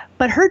great.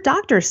 But her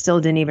doctor still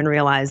didn't even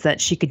realize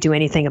that she could do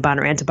anything about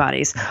her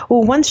antibodies.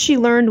 Well, once she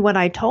learned what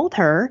I told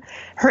her,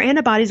 her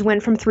antibodies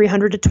went from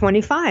 300 to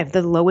 25,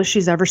 the lowest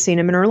she's ever seen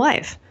them in her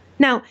life.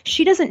 Now,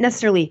 she doesn't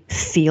necessarily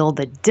feel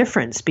the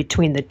difference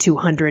between the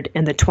 200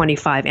 and the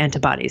 25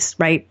 antibodies,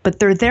 right? But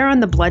they're there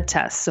on the blood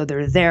test. So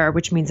they're there,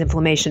 which means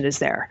inflammation is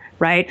there,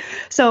 right?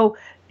 So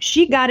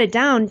she got it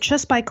down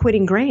just by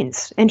quitting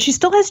grains. And she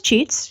still has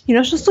cheats.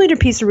 She'll still eat a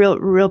piece of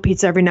real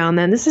pizza every now and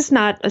then. This is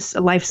not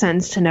a life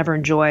sentence to never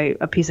enjoy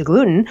a piece of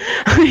gluten.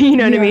 You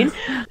know what I mean?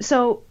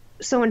 So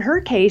So in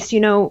her case,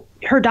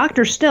 her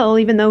doctor still,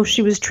 even though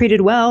she was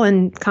treated well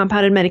and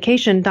compounded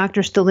medication,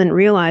 doctor still didn't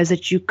realize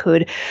that you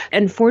could.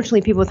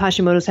 Unfortunately, people with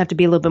Hashimoto's have to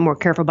be a little bit more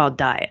careful about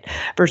diet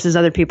versus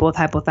other people with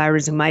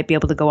hypothyroidism who might be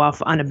able to go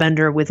off on a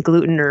bender with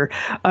gluten or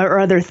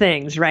other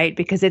things, right?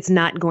 Because it's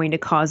not going to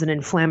cause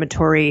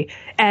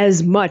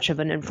as much of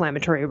an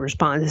inflammatory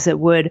response as it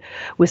would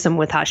with someone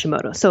with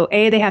Hashimoto. So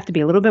A, they have to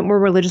be a little bit more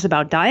religious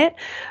about diet.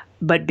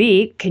 But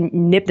B, can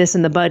nip this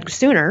in the bud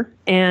sooner,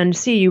 and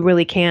C, you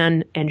really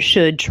can and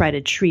should try to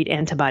treat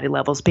antibody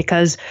levels,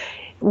 because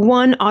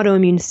one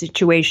autoimmune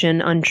situation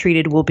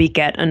untreated will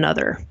beget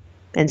another,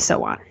 and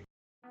so on.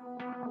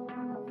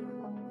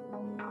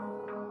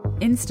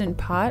 Instant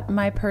Pot,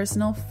 my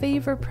personal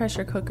favorite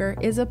pressure cooker,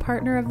 is a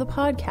partner of the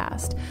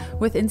podcast.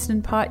 With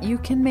Instant Pot, you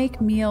can make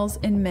meals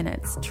in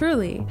minutes.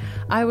 Truly,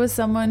 I was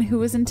someone who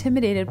was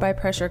intimidated by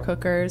pressure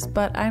cookers,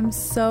 but I'm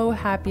so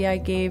happy I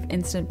gave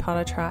Instant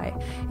Pot a try.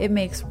 It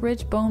makes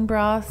rich bone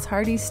broths,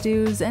 hearty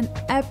stews, and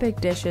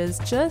epic dishes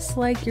just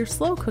like your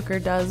slow cooker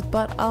does,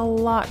 but a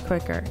lot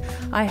quicker.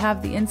 I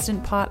have the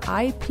Instant Pot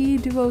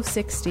IP Duo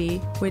 60,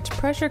 which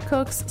pressure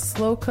cooks,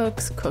 slow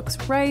cooks, cooks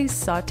rice,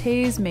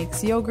 sautés,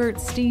 makes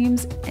yogurt, steams,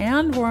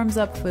 and warms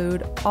up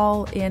food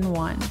all in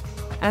one.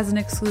 As an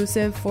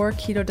exclusive for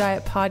Keto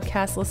Diet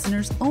podcast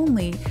listeners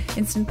only,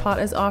 Instant Pot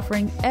is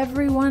offering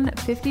everyone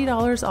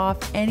 $50 off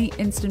any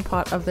Instant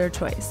Pot of their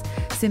choice.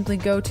 Simply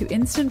go to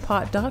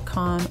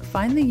instantpot.com,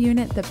 find the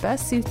unit that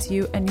best suits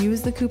you, and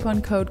use the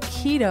coupon code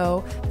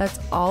KETO, that's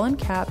all in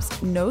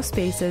caps, no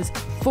spaces,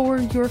 for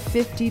your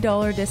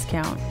 $50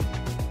 discount.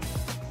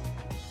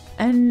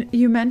 And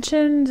you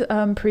mentioned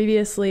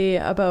previously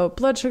about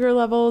blood sugar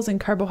levels and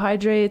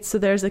carbohydrates. So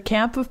there's a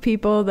camp of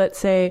people that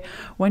say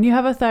when you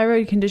have a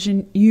thyroid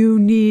condition, you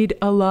need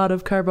a lot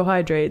of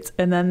carbohydrates.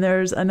 And then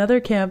there's another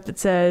camp that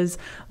says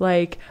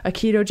like a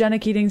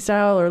ketogenic eating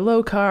style or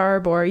low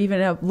carb or even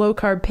a low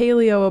carb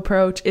paleo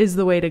approach is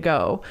the way to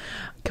go.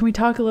 Can we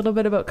talk a little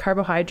bit about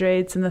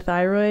carbohydrates and the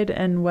thyroid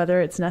and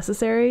whether it's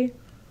necessary?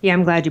 Yeah,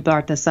 I'm glad you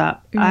brought this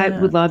up. Yeah. I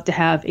would love to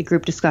have a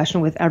group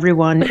discussion with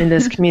everyone in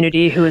this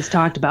community who has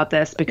talked about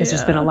this, because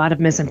there's been a lot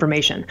of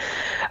misinformation.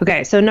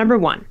 Okay, so number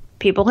one,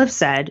 people have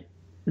said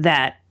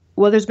that,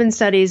 there's been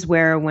studies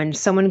where when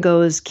someone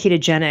goes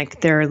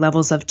ketogenic, their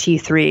levels of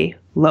T3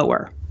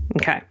 lower.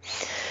 Okay.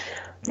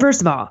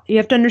 First of all, you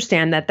have to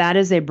understand that that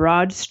is a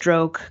broad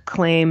stroke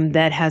claim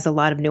that has a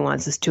lot of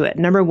nuances to it.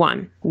 Number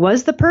one,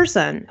 was the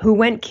person who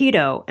went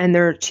keto and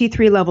their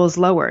T3 levels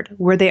lowered,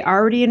 were they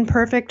already in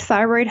perfect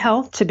thyroid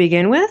health to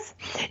begin with?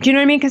 Do you know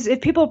what I mean? Because if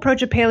people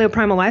approach a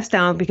paleo-primal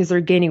lifestyle because they're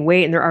gaining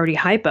weight and they're already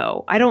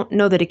hypo, I don't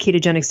know that a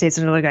ketogenic state is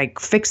going to like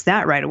fix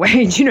that right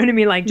away. Do you know what I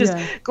mean? Like just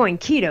going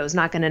keto is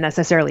not going to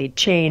necessarily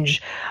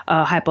change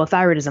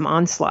hypothyroidism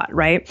onslaught,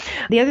 right?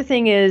 The other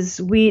thing is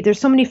there's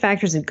so many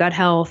factors in gut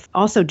health.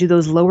 Also, do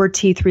those lower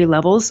T3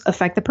 levels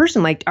affect the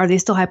person? Like, are they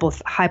still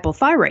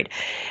hypothyroid?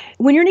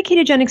 When you're in a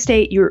ketogenic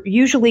state, you're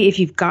usually, if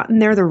you've gotten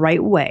there the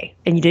right way,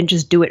 and you didn't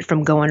just do it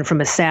from going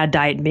from a SAD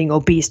diet and being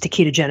obese to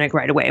ketogenic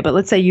right away, but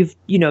let's say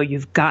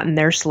you've gotten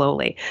there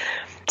slowly,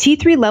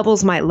 T3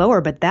 levels might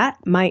lower, but that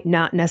might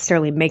not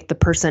necessarily make the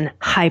person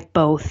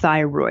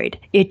hypothyroid.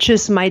 It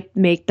just might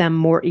make them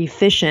more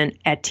efficient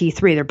at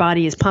T3. Their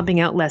body is pumping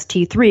out less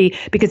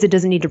T3 because it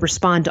doesn't need to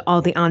respond to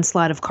all the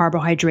onslaught of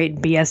carbohydrate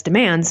and BS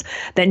demands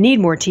that need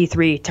more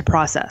T3 to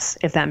process,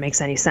 if that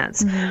makes any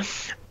sense.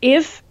 Mm-hmm.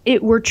 If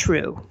it were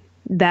true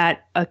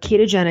that a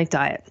ketogenic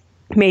diet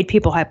made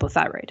people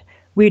hypothyroid,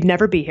 we'd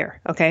never be here,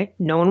 okay?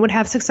 No one would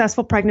have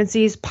successful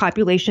pregnancies.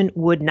 Population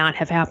would not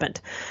have happened,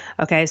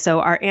 okay?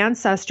 So our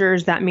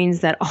ancestors, that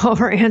means that all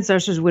of our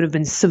ancestors would have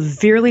been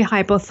severely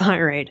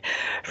hypothyroid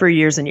for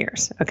years and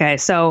years, okay?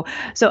 So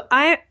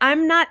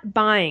I'm not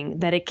buying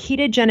that a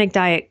ketogenic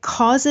diet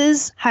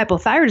causes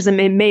hypothyroidism.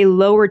 It may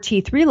lower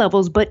T3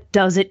 levels, but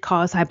does it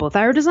cause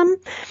hypothyroidism?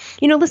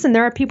 Listen,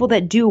 there are people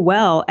that do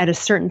well at a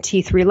certain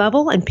T3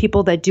 level and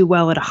people that do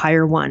well at a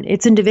higher one.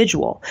 It's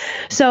individual.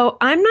 So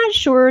I'm not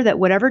sure that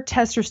whatever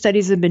tests or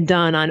studies have been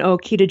done on,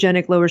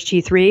 ketogenic lowers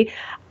T3,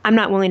 I'm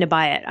not willing to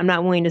buy it. I'm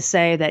not willing to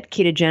say that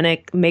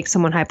ketogenic makes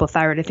someone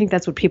hypothyroid. I think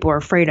that's what people are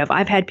afraid of.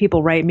 I've had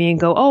people write me and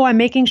go, I'm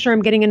making sure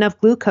I'm getting enough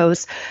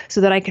glucose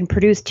so that I can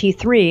produce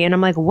T3. And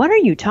I'm like, what are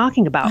you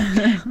talking about?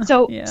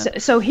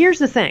 So here's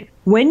the thing.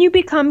 When you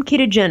become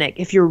ketogenic,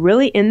 if you're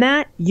really in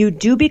that, you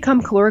do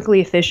become calorically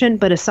efficient.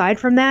 But aside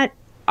from that,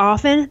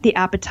 often the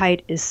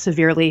appetite is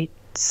severely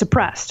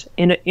suppressed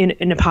in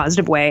a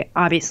positive way,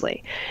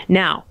 obviously.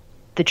 Now,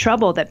 the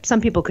trouble that some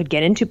people could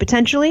get into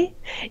potentially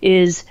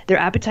is their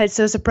appetite's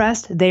so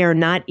suppressed, they are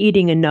not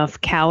eating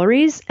enough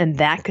calories, and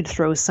that could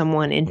throw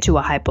someone into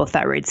a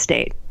hypothyroid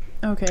state.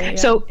 Okay.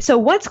 Yeah. So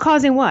what's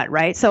causing what,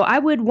 right? So I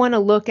would want to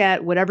look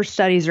at whatever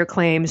studies or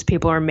claims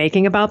people are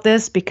making about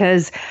this,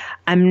 because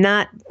I'm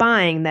not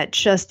buying that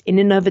just in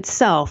and of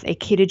itself, a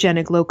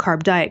ketogenic low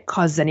carb diet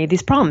causes any of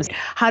these problems.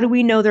 How do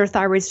we know their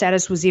thyroid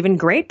status was even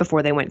great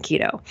before they went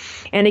keto?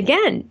 And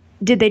again,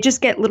 did they just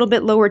get a little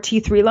bit lower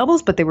T3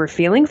 levels, but they were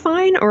feeling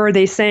fine? Or are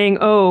they saying,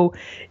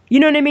 you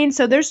know what I mean?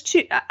 So there's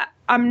two.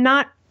 I'm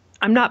not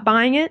I'm not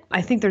buying it.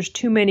 I think there's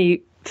too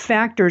many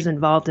factors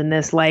involved in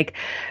this, like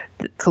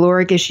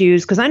caloric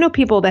issues, because I know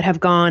people that have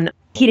gone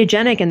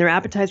ketogenic and their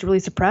appetite's really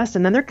suppressed,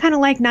 and then they're kind of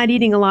like not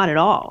eating a lot at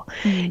all.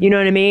 You know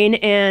what I mean?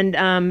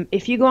 And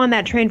if you go on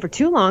that train for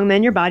too long,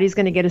 then your body's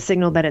going to get a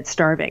signal that it's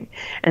starving,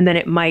 and then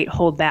it might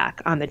hold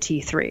back on the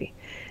T3.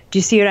 Do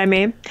you see what I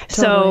mean? Totally.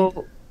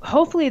 So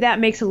hopefully that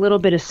makes a little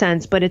bit of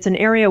sense, but it's an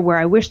area where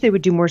I wish they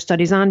would do more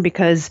studies on,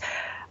 because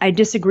I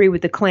disagree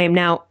with the claim.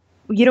 Now,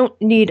 you don't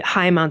need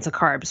high amounts of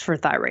carbs for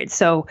thyroid.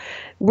 So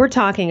we're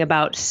talking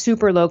about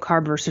super low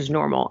carb versus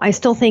normal. I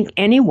still think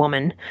any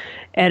woman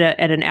at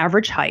an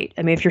average height,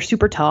 I mean, if you're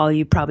super tall,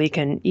 you probably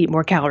can eat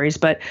more calories,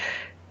 but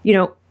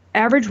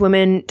average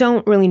women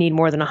don't really need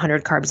more than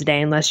 100 carbs a day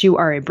unless you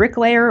are a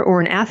bricklayer or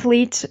an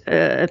athlete,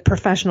 a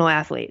professional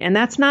athlete. And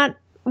that's not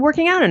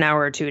working out an hour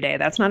or two a day.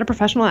 That's not a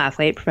professional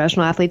athlete.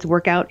 Professional athletes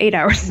work out 8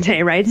 hours a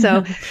day, right?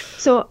 So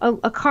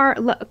a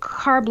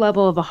carb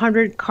level of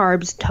 100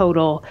 carbs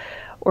total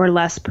or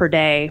less per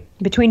day,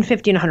 between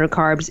 50 and 100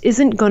 carbs,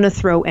 isn't going to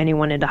throw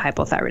anyone into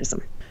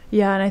hypothyroidism.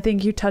 Yeah, and I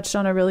think you touched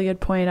on a really good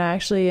point. I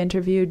actually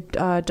interviewed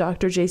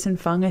Dr. Jason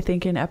Fung, I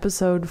think in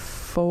episode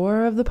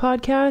 4 of the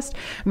podcast.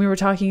 And we were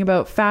talking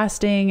about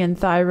fasting and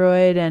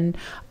thyroid. And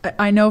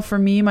I know for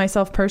me,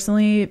 myself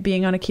personally,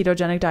 being on a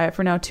ketogenic diet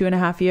for now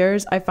 2.5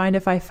 years, I find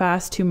if I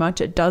fast too much,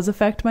 it does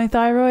affect my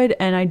thyroid.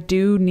 And I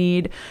do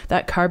need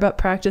that carb up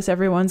practice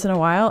every once in a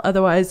while.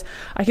 Otherwise,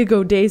 I could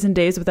go days and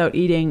days without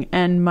eating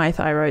and my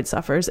thyroid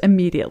suffers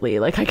immediately.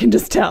 Like I can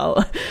just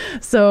tell.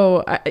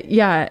 So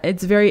yeah,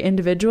 it's very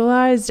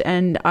individualized.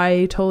 And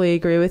I totally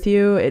agree with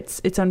you.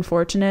 It's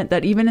unfortunate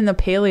that even in the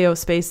paleo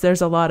space,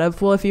 there's a lot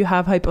of, well, if you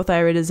have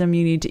hypothyroidism,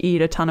 you need to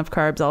eat a ton of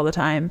carbs all the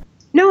time.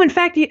 No, in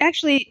fact, here's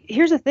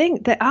the thing.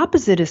 The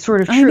opposite is sort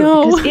of true. I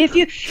know.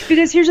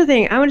 Because here's the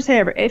thing. I want to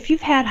say, if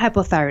you've had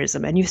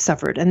hypothyroidism and you've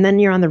suffered and then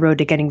you're on the road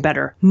to getting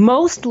better,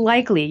 most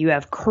likely you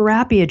have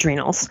crappy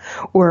adrenals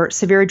or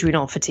severe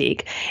adrenal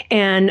fatigue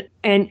and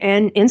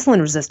insulin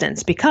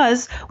resistance,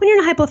 because when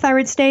you're in a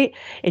hypothyroid state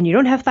and you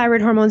don't have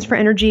thyroid hormones for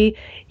energy,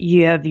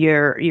 you have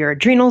your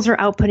adrenals are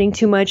outputting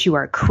too much, you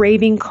are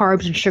craving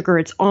carbs and sugar.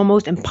 It's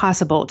almost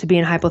impossible to be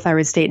in a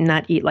hypothyroid state and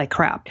not eat like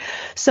crap.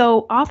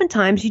 So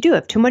oftentimes you do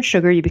have too much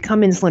sugar, you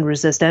become insulin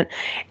resistant.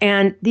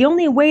 And the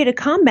only way to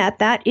combat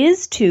that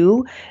is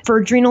for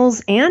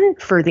adrenals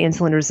and for the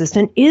insulin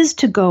resistant, is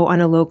to go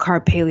on a low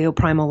carb paleo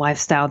primal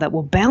lifestyle that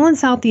will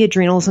balance out the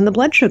adrenals and the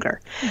blood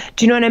sugar.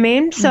 Do you know what I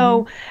mean? Mm-hmm.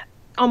 So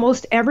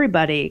almost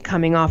everybody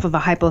coming off of a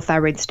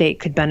hypothyroid state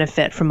could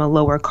benefit from a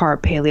lower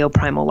carb paleo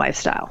primal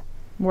lifestyle.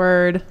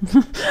 Word.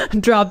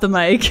 Drop the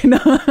mic.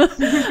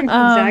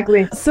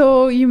 Exactly.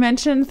 So you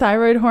mentioned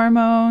thyroid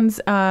hormones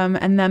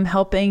and them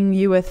helping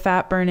you with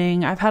fat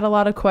burning. I've had a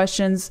lot of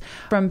questions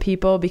from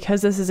people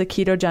because this is a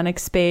ketogenic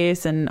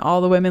space and all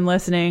the women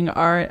listening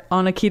are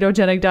on a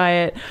ketogenic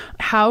diet.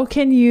 How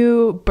can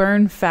you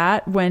burn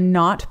fat when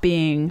not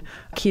being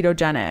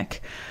ketogenic?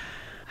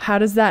 How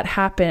does that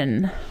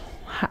happen?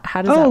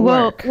 How does that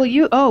work?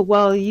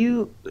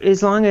 You,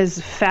 as long as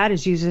fat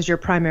is used as your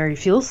primary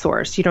fuel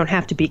source, you don't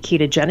have to be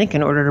ketogenic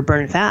in order to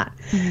burn fat.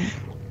 Mm-hmm.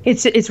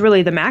 It's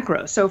really the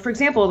macros. So for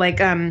example, like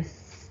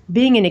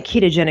being in a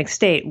ketogenic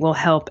state will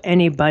help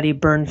anybody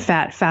burn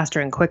fat faster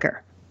and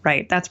quicker,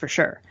 right? That's for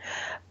sure.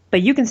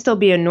 But you can still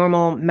be a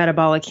normal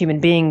metabolic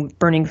human being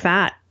burning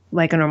fat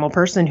like a normal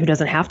person who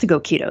doesn't have to go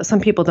keto. Some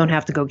people don't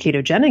have to go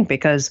ketogenic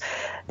because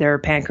their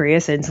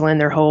pancreas, insulin,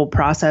 their whole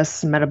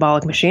process,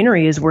 metabolic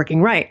machinery is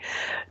working right.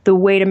 The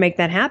way to make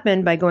that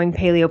happen by going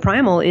paleo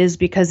primal is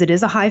because it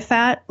is a high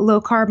fat,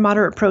 low carb,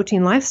 moderate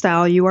protein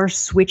lifestyle. You are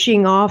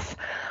switching off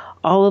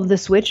all of the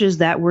switches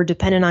that were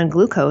dependent on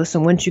glucose.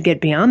 And once you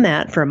get beyond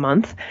that for a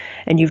month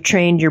and you've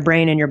trained your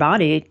brain and your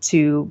body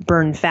to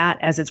burn fat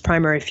as its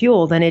primary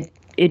fuel, then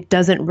it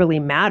doesn't really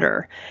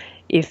matter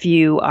if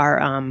you are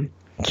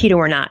keto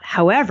or not.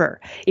 However,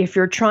 if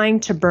you're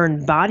trying to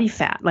burn body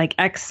fat, like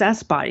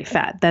excess body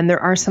fat, then there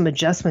are some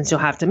adjustments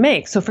you'll have to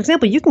make. So for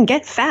example, you can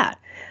get fat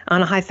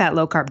on a high fat,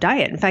 low carb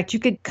diet. In fact, you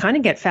could kind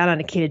of get fat on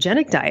a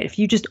ketogenic diet. If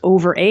you just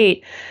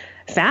overate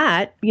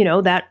fat,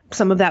 that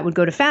some of that would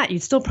go to fat.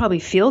 You'd still probably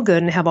feel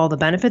good and have all the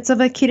benefits of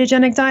a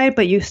ketogenic diet,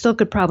 but you still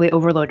could probably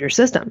overload your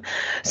system.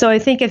 So I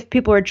think if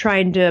people are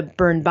trying to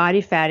burn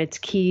body fat, it's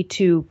key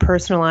to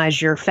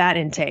personalize your fat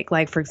intake.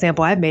 Like, for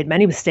example, I've made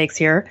many mistakes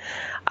here.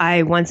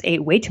 I once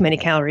ate way too many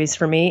calories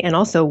for me and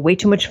also way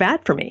too much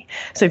fat for me.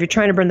 So if you're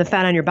trying to burn the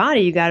fat on your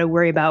body, you got to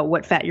worry about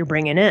what fat you're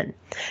bringing in.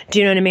 Do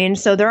you know what I mean?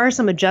 So there are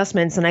some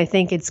adjustments, and I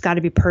think it's got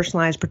to be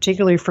personalized,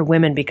 particularly for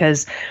women,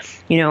 because,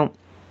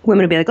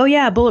 women would be like, oh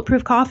yeah,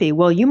 bulletproof coffee.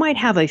 Well, you might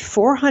have a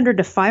 400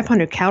 to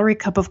 500 calorie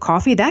cup of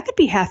coffee. That could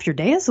be half your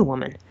day as a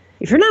woman.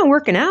 if you're not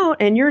working out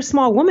and you're a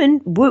small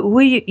woman,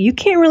 you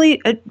can't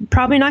really,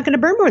 probably not going to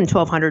burn more than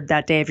 1,200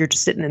 that day if you're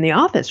just sitting in the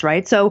office,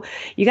 right? So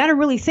you got to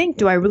really think,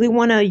 do I really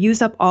want to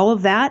use up all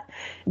of that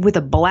with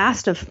a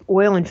blast of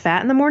oil and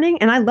fat in the morning?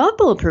 And I love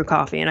Bulletproof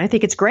coffee, and I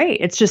think it's great.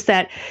 It's just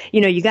that,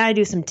 you got to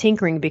do some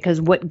tinkering,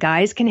 because what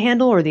guys can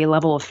handle, or the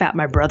level of fat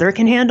my brother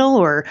can handle,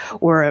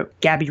 or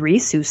Gabby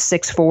Reese, who's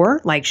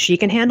 6'4", like she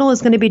can handle,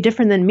 is going to be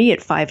different than me at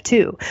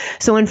 5'2".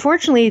 So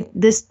unfortunately,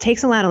 this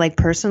takes a lot of like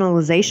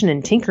personalization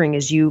and tinkering,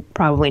 as you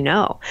probably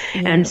know.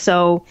 Yeah. And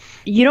so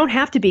you don't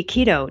have to be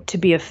keto to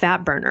be a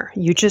fat burner.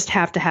 You just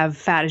have to have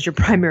fat as your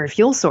primary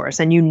fuel source.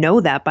 And you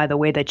know that by the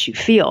way that you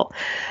feel.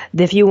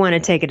 If you want to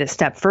take it a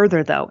step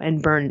further, though,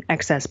 and burn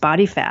excess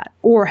body fat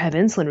or have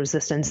insulin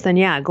resistance, then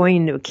yeah, going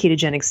into a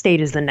ketogenic state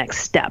is the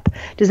next step.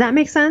 Does that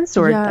make sense?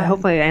 Or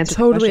hopefully I answered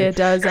totally the question. It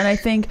does. And I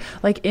think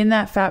like in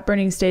that fat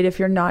burning state, if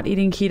you're not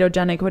eating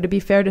ketogenic, would it be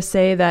fair to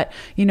say that,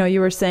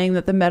 you were saying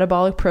that the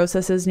metabolic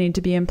processes need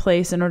to be in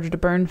place in order to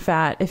burn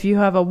fat? If you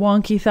have a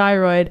wonky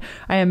thyroid,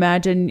 I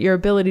imagine your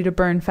ability to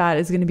burn fat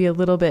is going to be a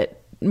little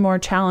bit more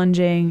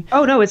challenging.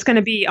 Oh no, it's going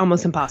to be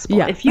almost impossible.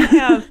 Yeah. If you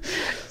have,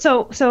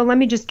 so let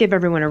me just give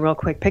everyone a real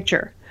quick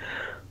picture.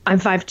 I'm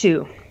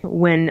 5'2".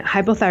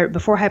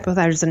 Before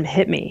hypothyroidism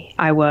hit me,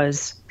 I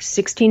was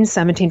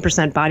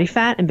 17% body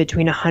fat and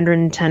between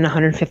 110,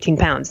 115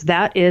 pounds.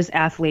 That is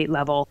athlete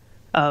level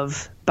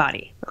of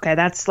body. Okay.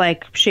 That's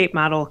like shape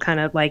model, kind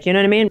of like, you know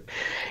what I mean?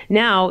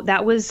 Now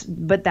that was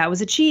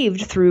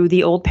achieved through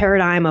the old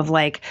paradigm of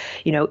like,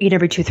 eat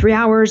every 2-3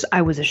 hours.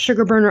 I was a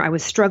sugar burner. I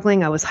was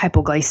struggling. I was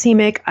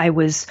hypoglycemic. I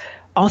was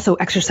also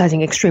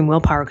exercising extreme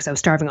willpower because I was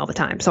starving all the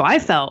time. So I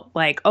felt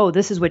like, oh,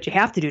 this is what you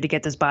have to do to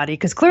get this body,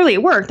 because clearly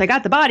it worked. I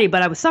got the body,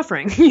 but I was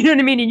suffering. You know what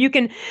I mean? And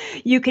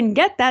you can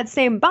get that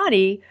same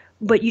body,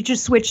 but you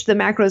just switch the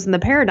macros and the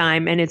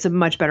paradigm, and it's a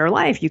much better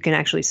life. You can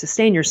actually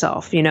sustain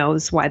yourself.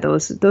 That's why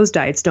those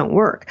diets don't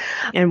work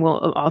and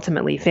will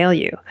ultimately fail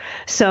you.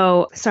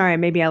 So sorry,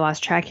 maybe I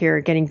lost track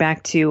here. Getting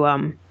back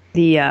to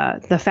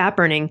the fat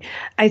burning,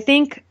 I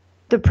think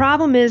the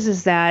problem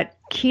is that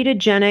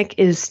ketogenic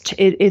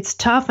it's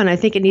tough, and I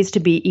think it needs to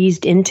be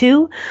eased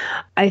into.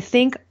 I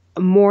think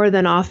more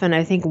than often,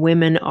 I think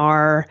women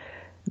are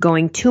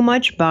going too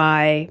much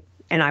by,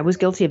 and I was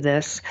guilty of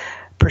this,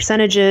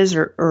 percentages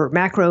or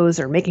macros,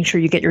 or making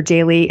sure you get your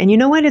daily. And you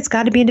know what? It's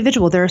got to be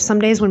individual. There are some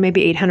days when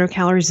maybe 800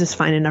 calories is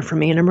fine enough for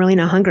me, and I'm really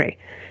not hungry.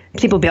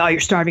 People be, oh, you're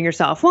starving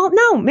yourself. Well,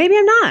 no, maybe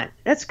I'm not.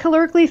 That's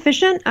calorically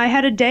efficient. I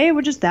had a day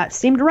where just that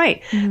seemed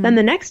right. Mm-hmm. Then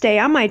the next day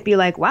I might be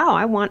like, wow,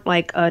 I want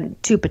like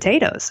 2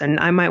 potatoes, and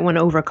I might want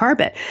to overcarb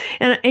it.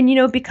 And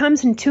it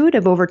becomes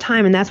intuitive over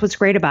time. And that's what's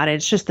great about it.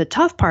 It's just the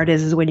tough part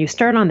is when you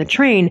start on the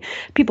train,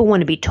 people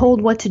want to be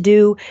told what to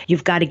do.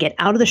 You've got to get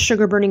out of the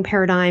sugar burning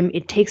paradigm.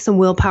 It takes some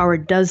willpower.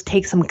 It does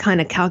take some kind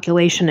of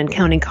calculation and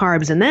counting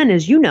carbs. And then,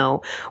 as you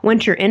know,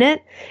 once you're in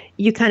it,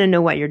 you kind of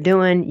know what you're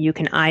doing. You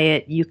can eye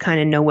it. You kind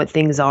of know what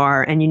things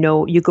are, and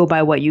you go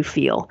by what you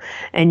feel,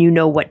 and you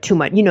know what too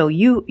much.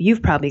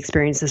 You've probably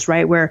experienced this,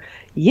 right? Where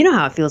you know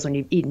how it feels when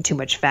you've eaten too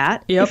much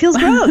fat. Yep. It feels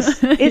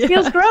gross. It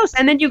feels gross,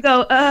 and then you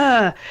go,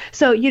 ugh.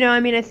 So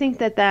I think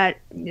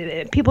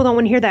that people don't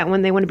want to hear that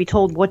when they want to be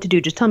told what to do.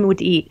 Just tell me what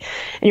to eat,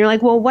 and you're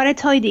like, well, what I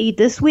tell you to eat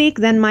this week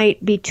then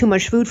might be too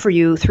much food for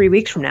you 3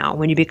 weeks from now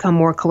when you become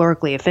more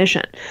calorically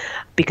efficient,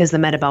 because the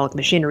metabolic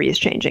machinery is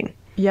changing.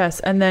 Yes.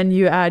 And then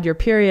you add your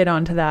period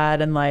onto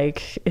that. And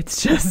like,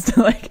 it's just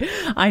like,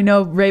 I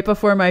know right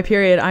before my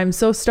period, I'm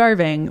so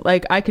starving.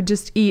 Like I could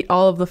just eat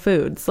all of the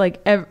foods. Like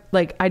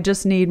I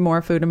just need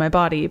more food in my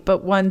body.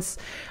 But once,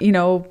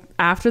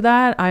 after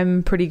that,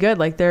 I'm pretty good.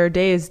 Like there are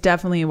days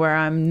definitely where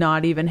I'm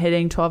not even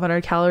hitting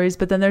 1,200 calories,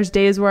 but then there's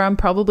days where I'm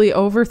probably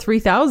over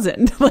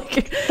 3,000.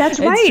 Like that's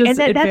right. And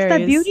that's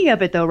the beauty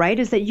of it though, right?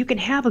 Is that you can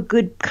have a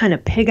good kind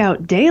of pig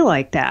out day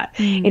like that.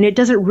 Mm. And it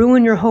doesn't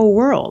ruin your whole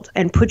world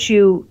and put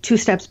you 2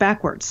 steps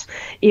backwards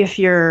if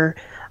you're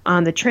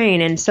on the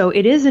train. And so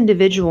it is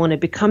individual, and it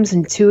becomes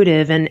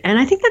intuitive. And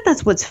I think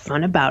that's what's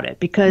fun about it,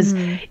 because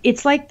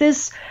it's like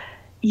this,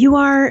 you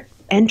are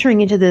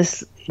entering into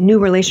this new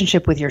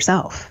relationship with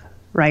yourself,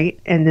 right?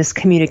 And this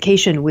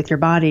communication with your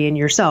body and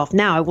yourself.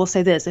 Now, I will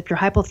say this, if you're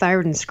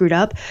hypothyroid and screwed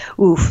up,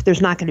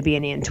 there's not going to be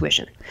any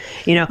intuition.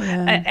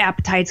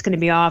 Appetite's going to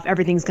be off.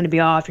 Everything's going to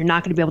be off. You're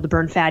not going to be able to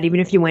burn fat. Even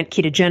if you went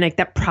ketogenic,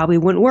 that probably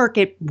wouldn't work.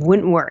 It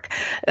wouldn't work.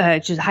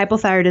 Just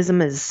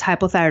hypothyroidism is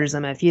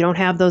hypothyroidism. If you don't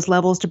have those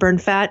levels to burn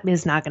fat,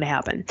 it's not going to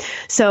happen.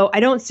 So I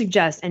don't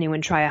suggest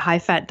anyone try a high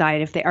fat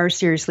diet if they are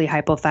seriously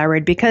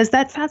hypothyroid, because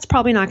that fat's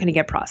probably not going to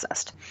get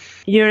processed.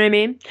 You know what I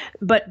mean?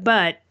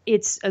 But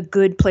it's a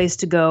good place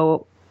to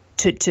go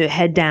to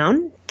head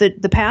down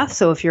the path.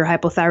 So if you're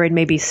hypothyroid,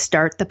 maybe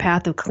start the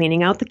path of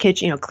cleaning out the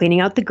kitchen,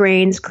 cleaning out the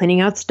grains, cleaning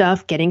out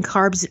stuff, getting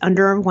carbs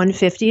under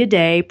 150 a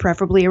day,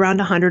 preferably around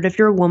 100 if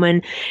you're a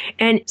woman,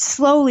 and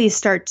slowly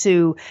start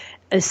to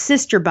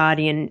assist your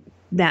body in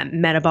that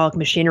metabolic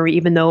machinery,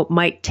 even though it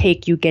might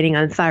take you getting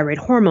on thyroid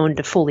hormone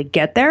to fully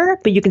get there,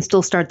 but you can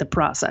still start the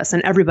process,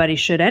 and everybody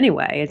should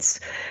anyway. It's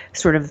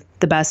sort of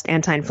the best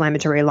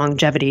anti-inflammatory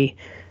longevity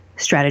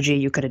strategy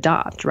you could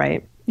adopt,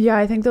 right? Yeah,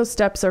 I think those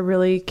steps are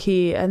really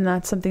key. And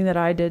that's something that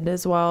I did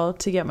as well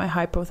to get my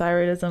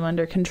hypothyroidism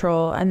under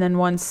control. And then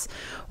once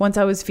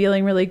I was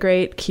feeling really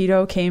great,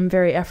 keto came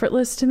very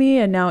effortless to me.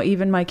 And now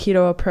even my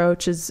keto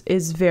approach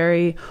is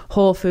very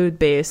whole food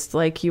based.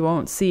 Like you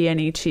won't see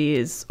any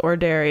cheese or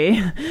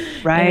dairy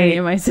right. in any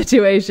of my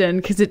situation,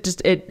 because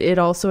it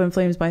also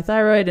inflames my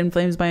thyroid,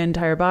 inflames my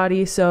entire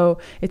body. So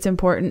it's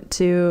important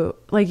to,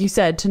 like you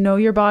said, to know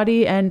your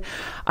body. And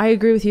I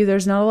agree with you.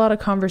 There's not a lot of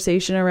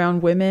conversation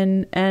around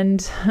women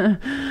and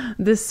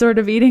this sort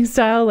of eating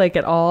style, like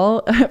at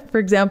all. For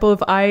example,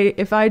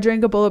 if I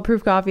drink a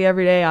bulletproof coffee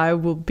every day, I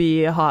will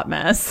be a hot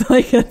mess.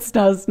 Like it's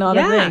not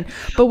a thing.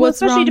 But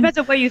especially wrong? Depends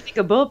on what you think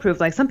of bulletproof.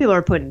 Like some people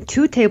are putting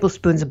 2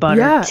 tablespoons of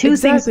butter, 2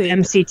 things of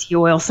MCT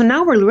oil. So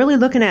now we're really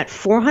looking at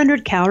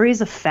 400 calories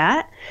of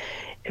fat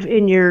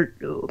in your.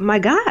 My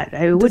God,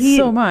 what do you?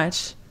 So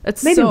much.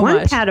 It's maybe so one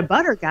much. pat of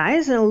butter,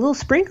 guys, and a little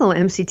sprinkle of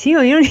MCT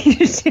oil. You don't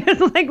need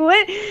to like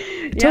what?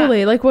 Totally.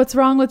 Yeah. Like what's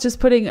wrong with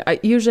just putting,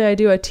 usually I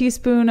do a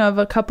teaspoon of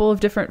a couple of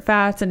different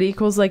fats and it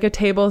equals like a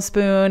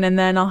tablespoon. And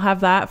then I'll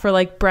have that for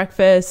like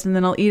breakfast and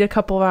then I'll eat a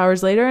couple of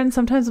hours later. And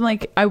sometimes I'm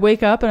like, I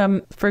wake up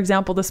and for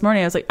example, this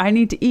morning I was like, I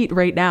need to eat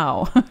right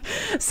now.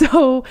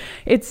 So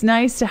it's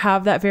nice to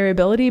have that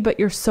variability,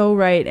 but you're so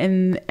right.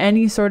 In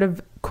any sort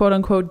of quote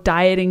unquote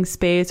dieting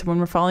space, when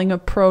we're following a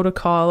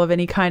protocol of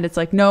any kind, it's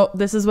like, no,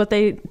 this is what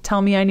they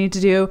tell me I need to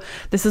do.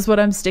 This is what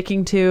I'm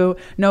sticking to.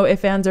 No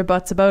ifs, ands, or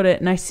buts about it.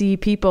 And I see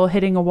people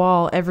hitting a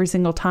wall every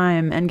single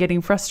time and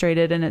getting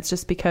frustrated. And it's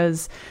just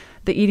because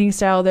the eating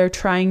style they're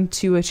trying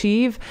to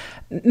achieve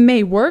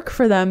may work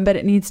for them, but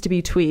it needs to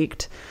be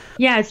tweaked.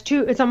 Yeah,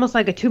 it's almost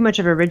like too much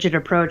of a rigid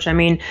approach. I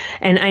mean,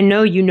 and I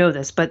know you know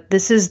this, but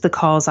this is the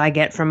calls I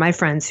get from my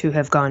friends who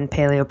have gone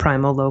paleo,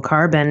 primal, low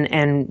carb,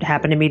 and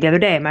happened to me the other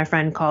day. My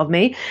friend called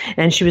me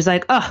and she was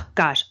like, oh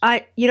gosh,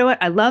 you know what?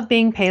 I love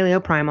being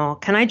paleo, primal.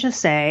 Can I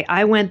just say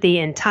I went the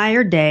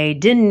entire day,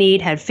 didn't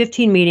eat, had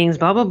 15 meetings,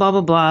 blah, blah, blah,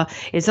 blah, blah.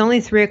 It's only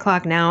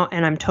 3:00 now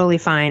and I'm totally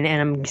fine.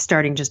 And I'm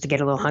starting just to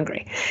get a little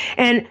hungry.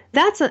 And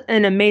that's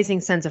an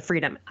amazing sense of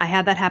freedom. I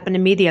had that happen to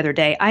me the other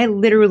day. I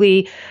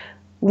literally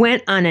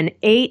went on an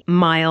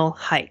 8-mile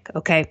hike,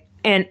 okay?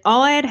 And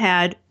all I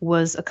had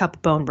was a cup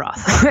of bone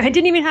broth. I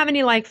didn't even have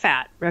any like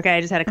fat, okay? I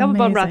just had a cup of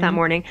bone broth that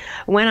morning.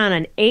 Went on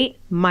an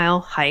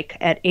 8-mile hike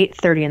at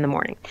 8:30 in the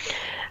morning.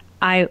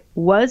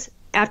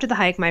 After the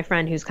hike, my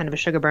friend, who's kind of a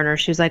sugar burner,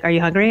 she was like, are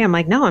you hungry? I'm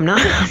like, no, I'm not.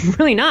 I'm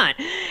really not.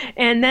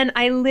 And then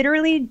I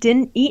literally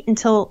didn't eat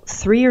until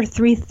 3 or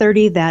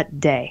 3:30 that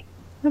day.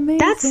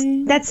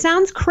 Amazing. That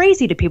sounds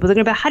crazy to people. They're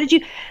going to be, how did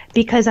you?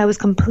 Because I was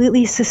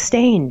completely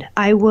sustained.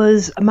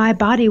 My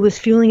body was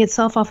fueling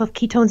itself off of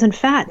ketones and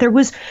fat. There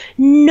was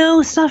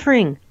no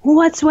suffering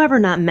whatsoever,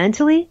 not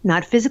mentally,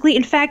 not physically.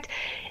 In fact,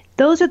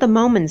 those are the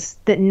moments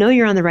that know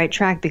you're on the right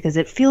track, because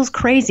it feels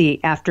crazy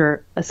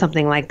after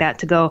something like that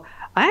to go,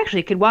 I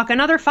actually could walk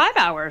another 5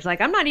 hours.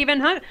 Like I'm not even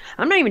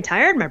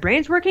tired. My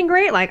brain's working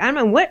great. Like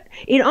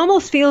it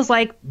almost feels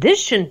like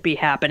this shouldn't be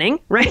happening,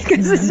 right?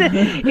 Because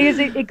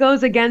it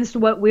goes against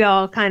what we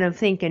all kind of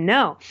think and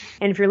know.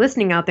 And if you're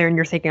listening out there and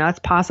you're thinking, oh, that's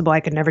possible, I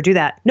could never do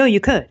that. No, you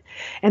could.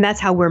 And that's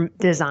how we're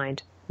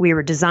designed. We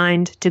were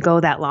designed to go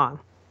that long,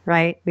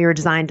 right? We were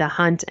designed to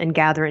hunt and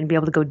gather and be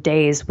able to go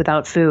days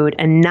without food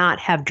and not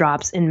have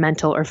drops in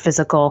mental or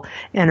physical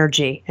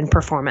energy and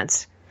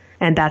performance.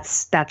 And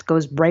that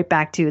goes right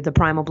back to the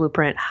primal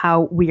blueprint,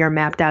 how we are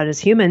mapped out as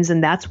humans,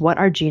 and that's what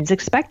our genes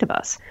expect of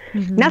us.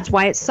 Mm-hmm. That's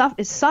why it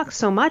sucks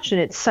so much, and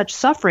it's such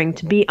suffering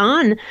to be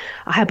on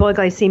a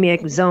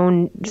hypoglycemic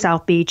zone,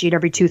 South Beach, eat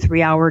every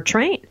 2-3 hour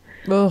train.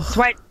 Ugh. That's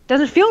why it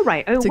doesn't feel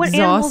right. It's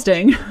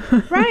exhausting.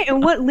 Right.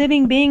 And what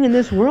living being in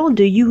this world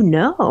do you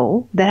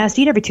know that has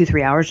to eat every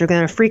 2-3 hours? They're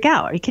going to freak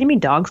out. Are you kidding me?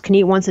 Dogs can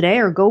eat once a day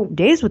or go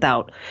days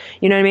without.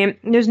 You know what I mean?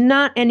 There's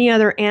not any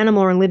other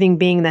animal or living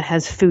being that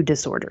has food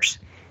disorders.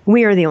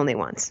 We are the only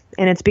ones.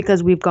 And it's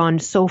because we've gone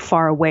so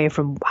far away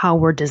from how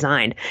we're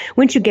designed.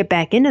 Once you get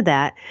back into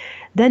that,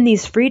 then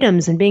these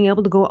freedoms and being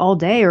able to go all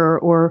day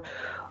or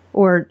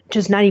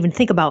just not even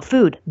think about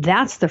food.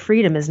 That's the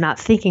freedom, is not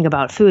thinking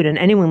about food. And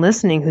anyone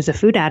listening who's a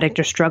food addict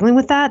or struggling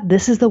with that,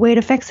 this is the way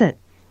to fix it.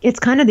 It's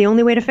kind of the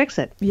only way to fix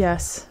it.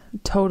 Yes,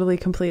 totally,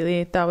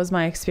 completely. That was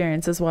my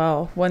experience as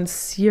well.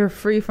 Once you're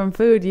free from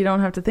food, you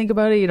don't have to think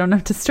about it. You don't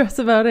have to stress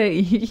about it.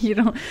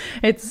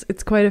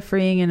 It's quite a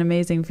freeing and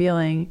amazing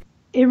feeling.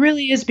 It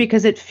really is,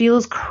 because it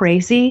feels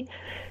crazy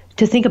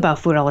to think about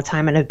food all the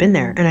time. And I've been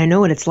there and I know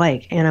what it's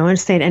like. And I want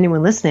to say to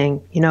anyone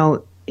listening,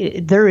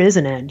 there is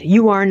an end.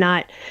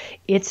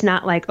 It's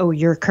not like, oh,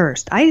 you're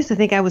cursed. I used to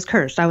think I was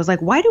cursed. I was like,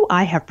 why do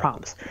I have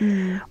problems?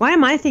 Why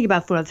am I thinking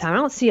about food all the time? I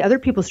don't see other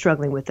people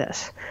struggling with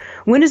this.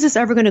 when is this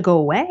ever going to go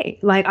away?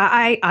 Like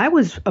I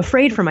was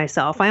afraid for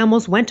myself. I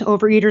almost went to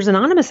Overeaters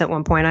Anonymous at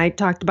one point. I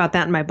talked about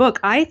that in my book.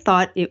 I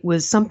thought it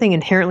was something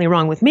inherently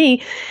wrong with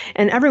me.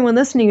 And everyone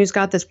listening who's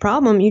got this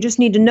problem, you just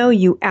need to know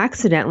you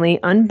accidentally,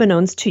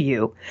 unbeknownst to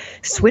you,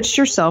 switched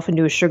yourself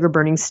into a sugar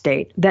burning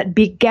state that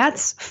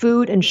begets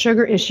food and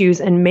sugar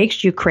issues and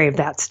makes you crave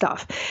that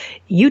stuff.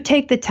 You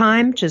take the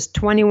time, just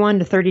 21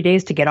 to 30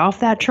 days to get off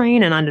that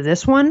train and onto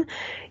this one,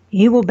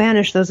 you will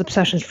banish those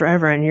obsessions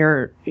forever and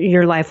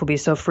your life will be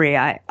so free.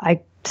 I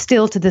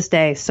still to this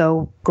day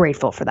so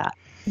grateful for that.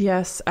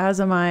 Yes,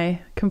 as am I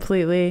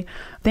completely.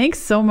 Thanks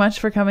so much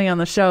for coming on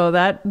the show.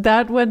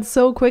 That went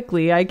so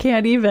quickly. I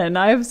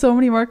have so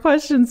many more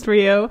questions for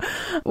you.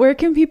 Where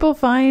can people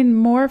find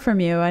more from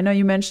you? I know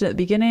you mentioned at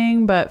the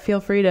beginning, but feel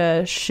free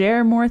to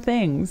share more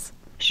things.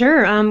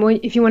 Sure. Well,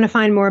 if you want to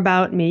find more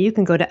about me, you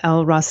can go to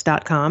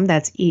elleruss.com.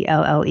 That's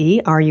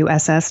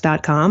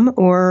ELLERUSS.com,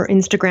 or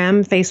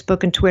Instagram,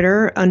 Facebook, and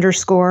Twitter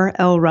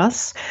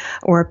 _ElleRuss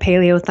or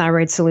Paleo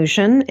Thyroid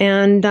Solution.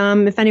 And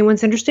if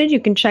anyone's interested, you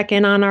can check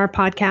in on our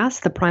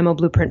podcast, the Primal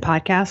Blueprint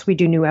Podcast. We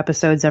do new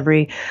episodes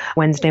every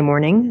Wednesday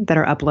morning that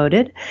are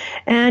uploaded.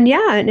 And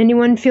yeah,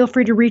 anyone feel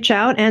free to reach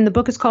out. And the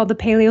book is called The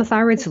Paleo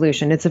Thyroid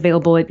Solution. It's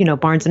available at,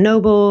 Barnes &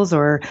 Nobles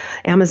or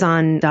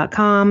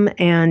Amazon.com.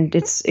 And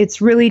it's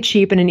really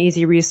cheap and an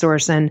easy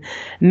resource and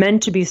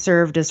meant to be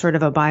served as sort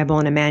of a Bible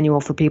and a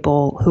manual for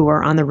people who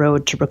are on the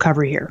road to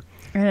recovery here.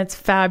 And it's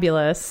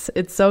fabulous.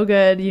 It's so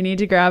good. You need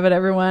to grab it,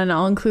 everyone.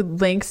 I'll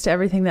include links to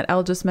everything that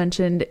Elle just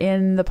mentioned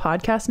in the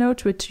podcast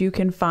notes, which you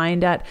can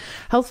find at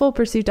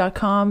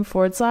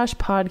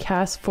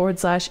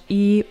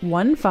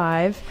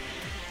healthfulpursuit.com/podcast/E15.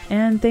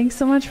 And thanks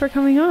so much for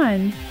coming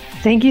on.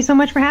 Thank you so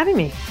much for having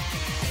me.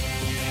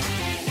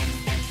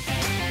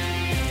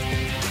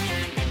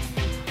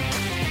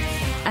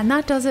 And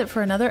that does it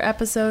for another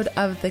episode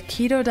of the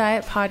Keto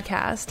Diet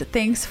Podcast.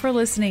 Thanks for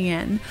listening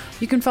in.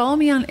 You can follow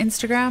me on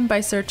Instagram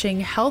by searching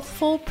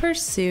Healthful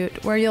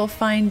Pursuit, where you'll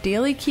find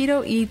daily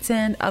keto eats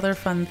and other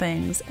fun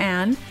things.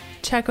 And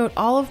check out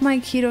all of my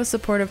keto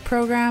supportive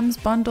programs,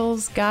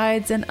 bundles,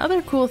 guides, and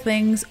other cool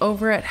things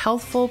over at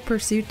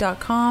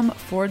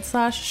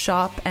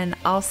healthfulpursuit.com/shop. And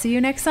I'll see you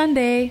next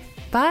Sunday.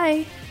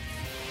 Bye.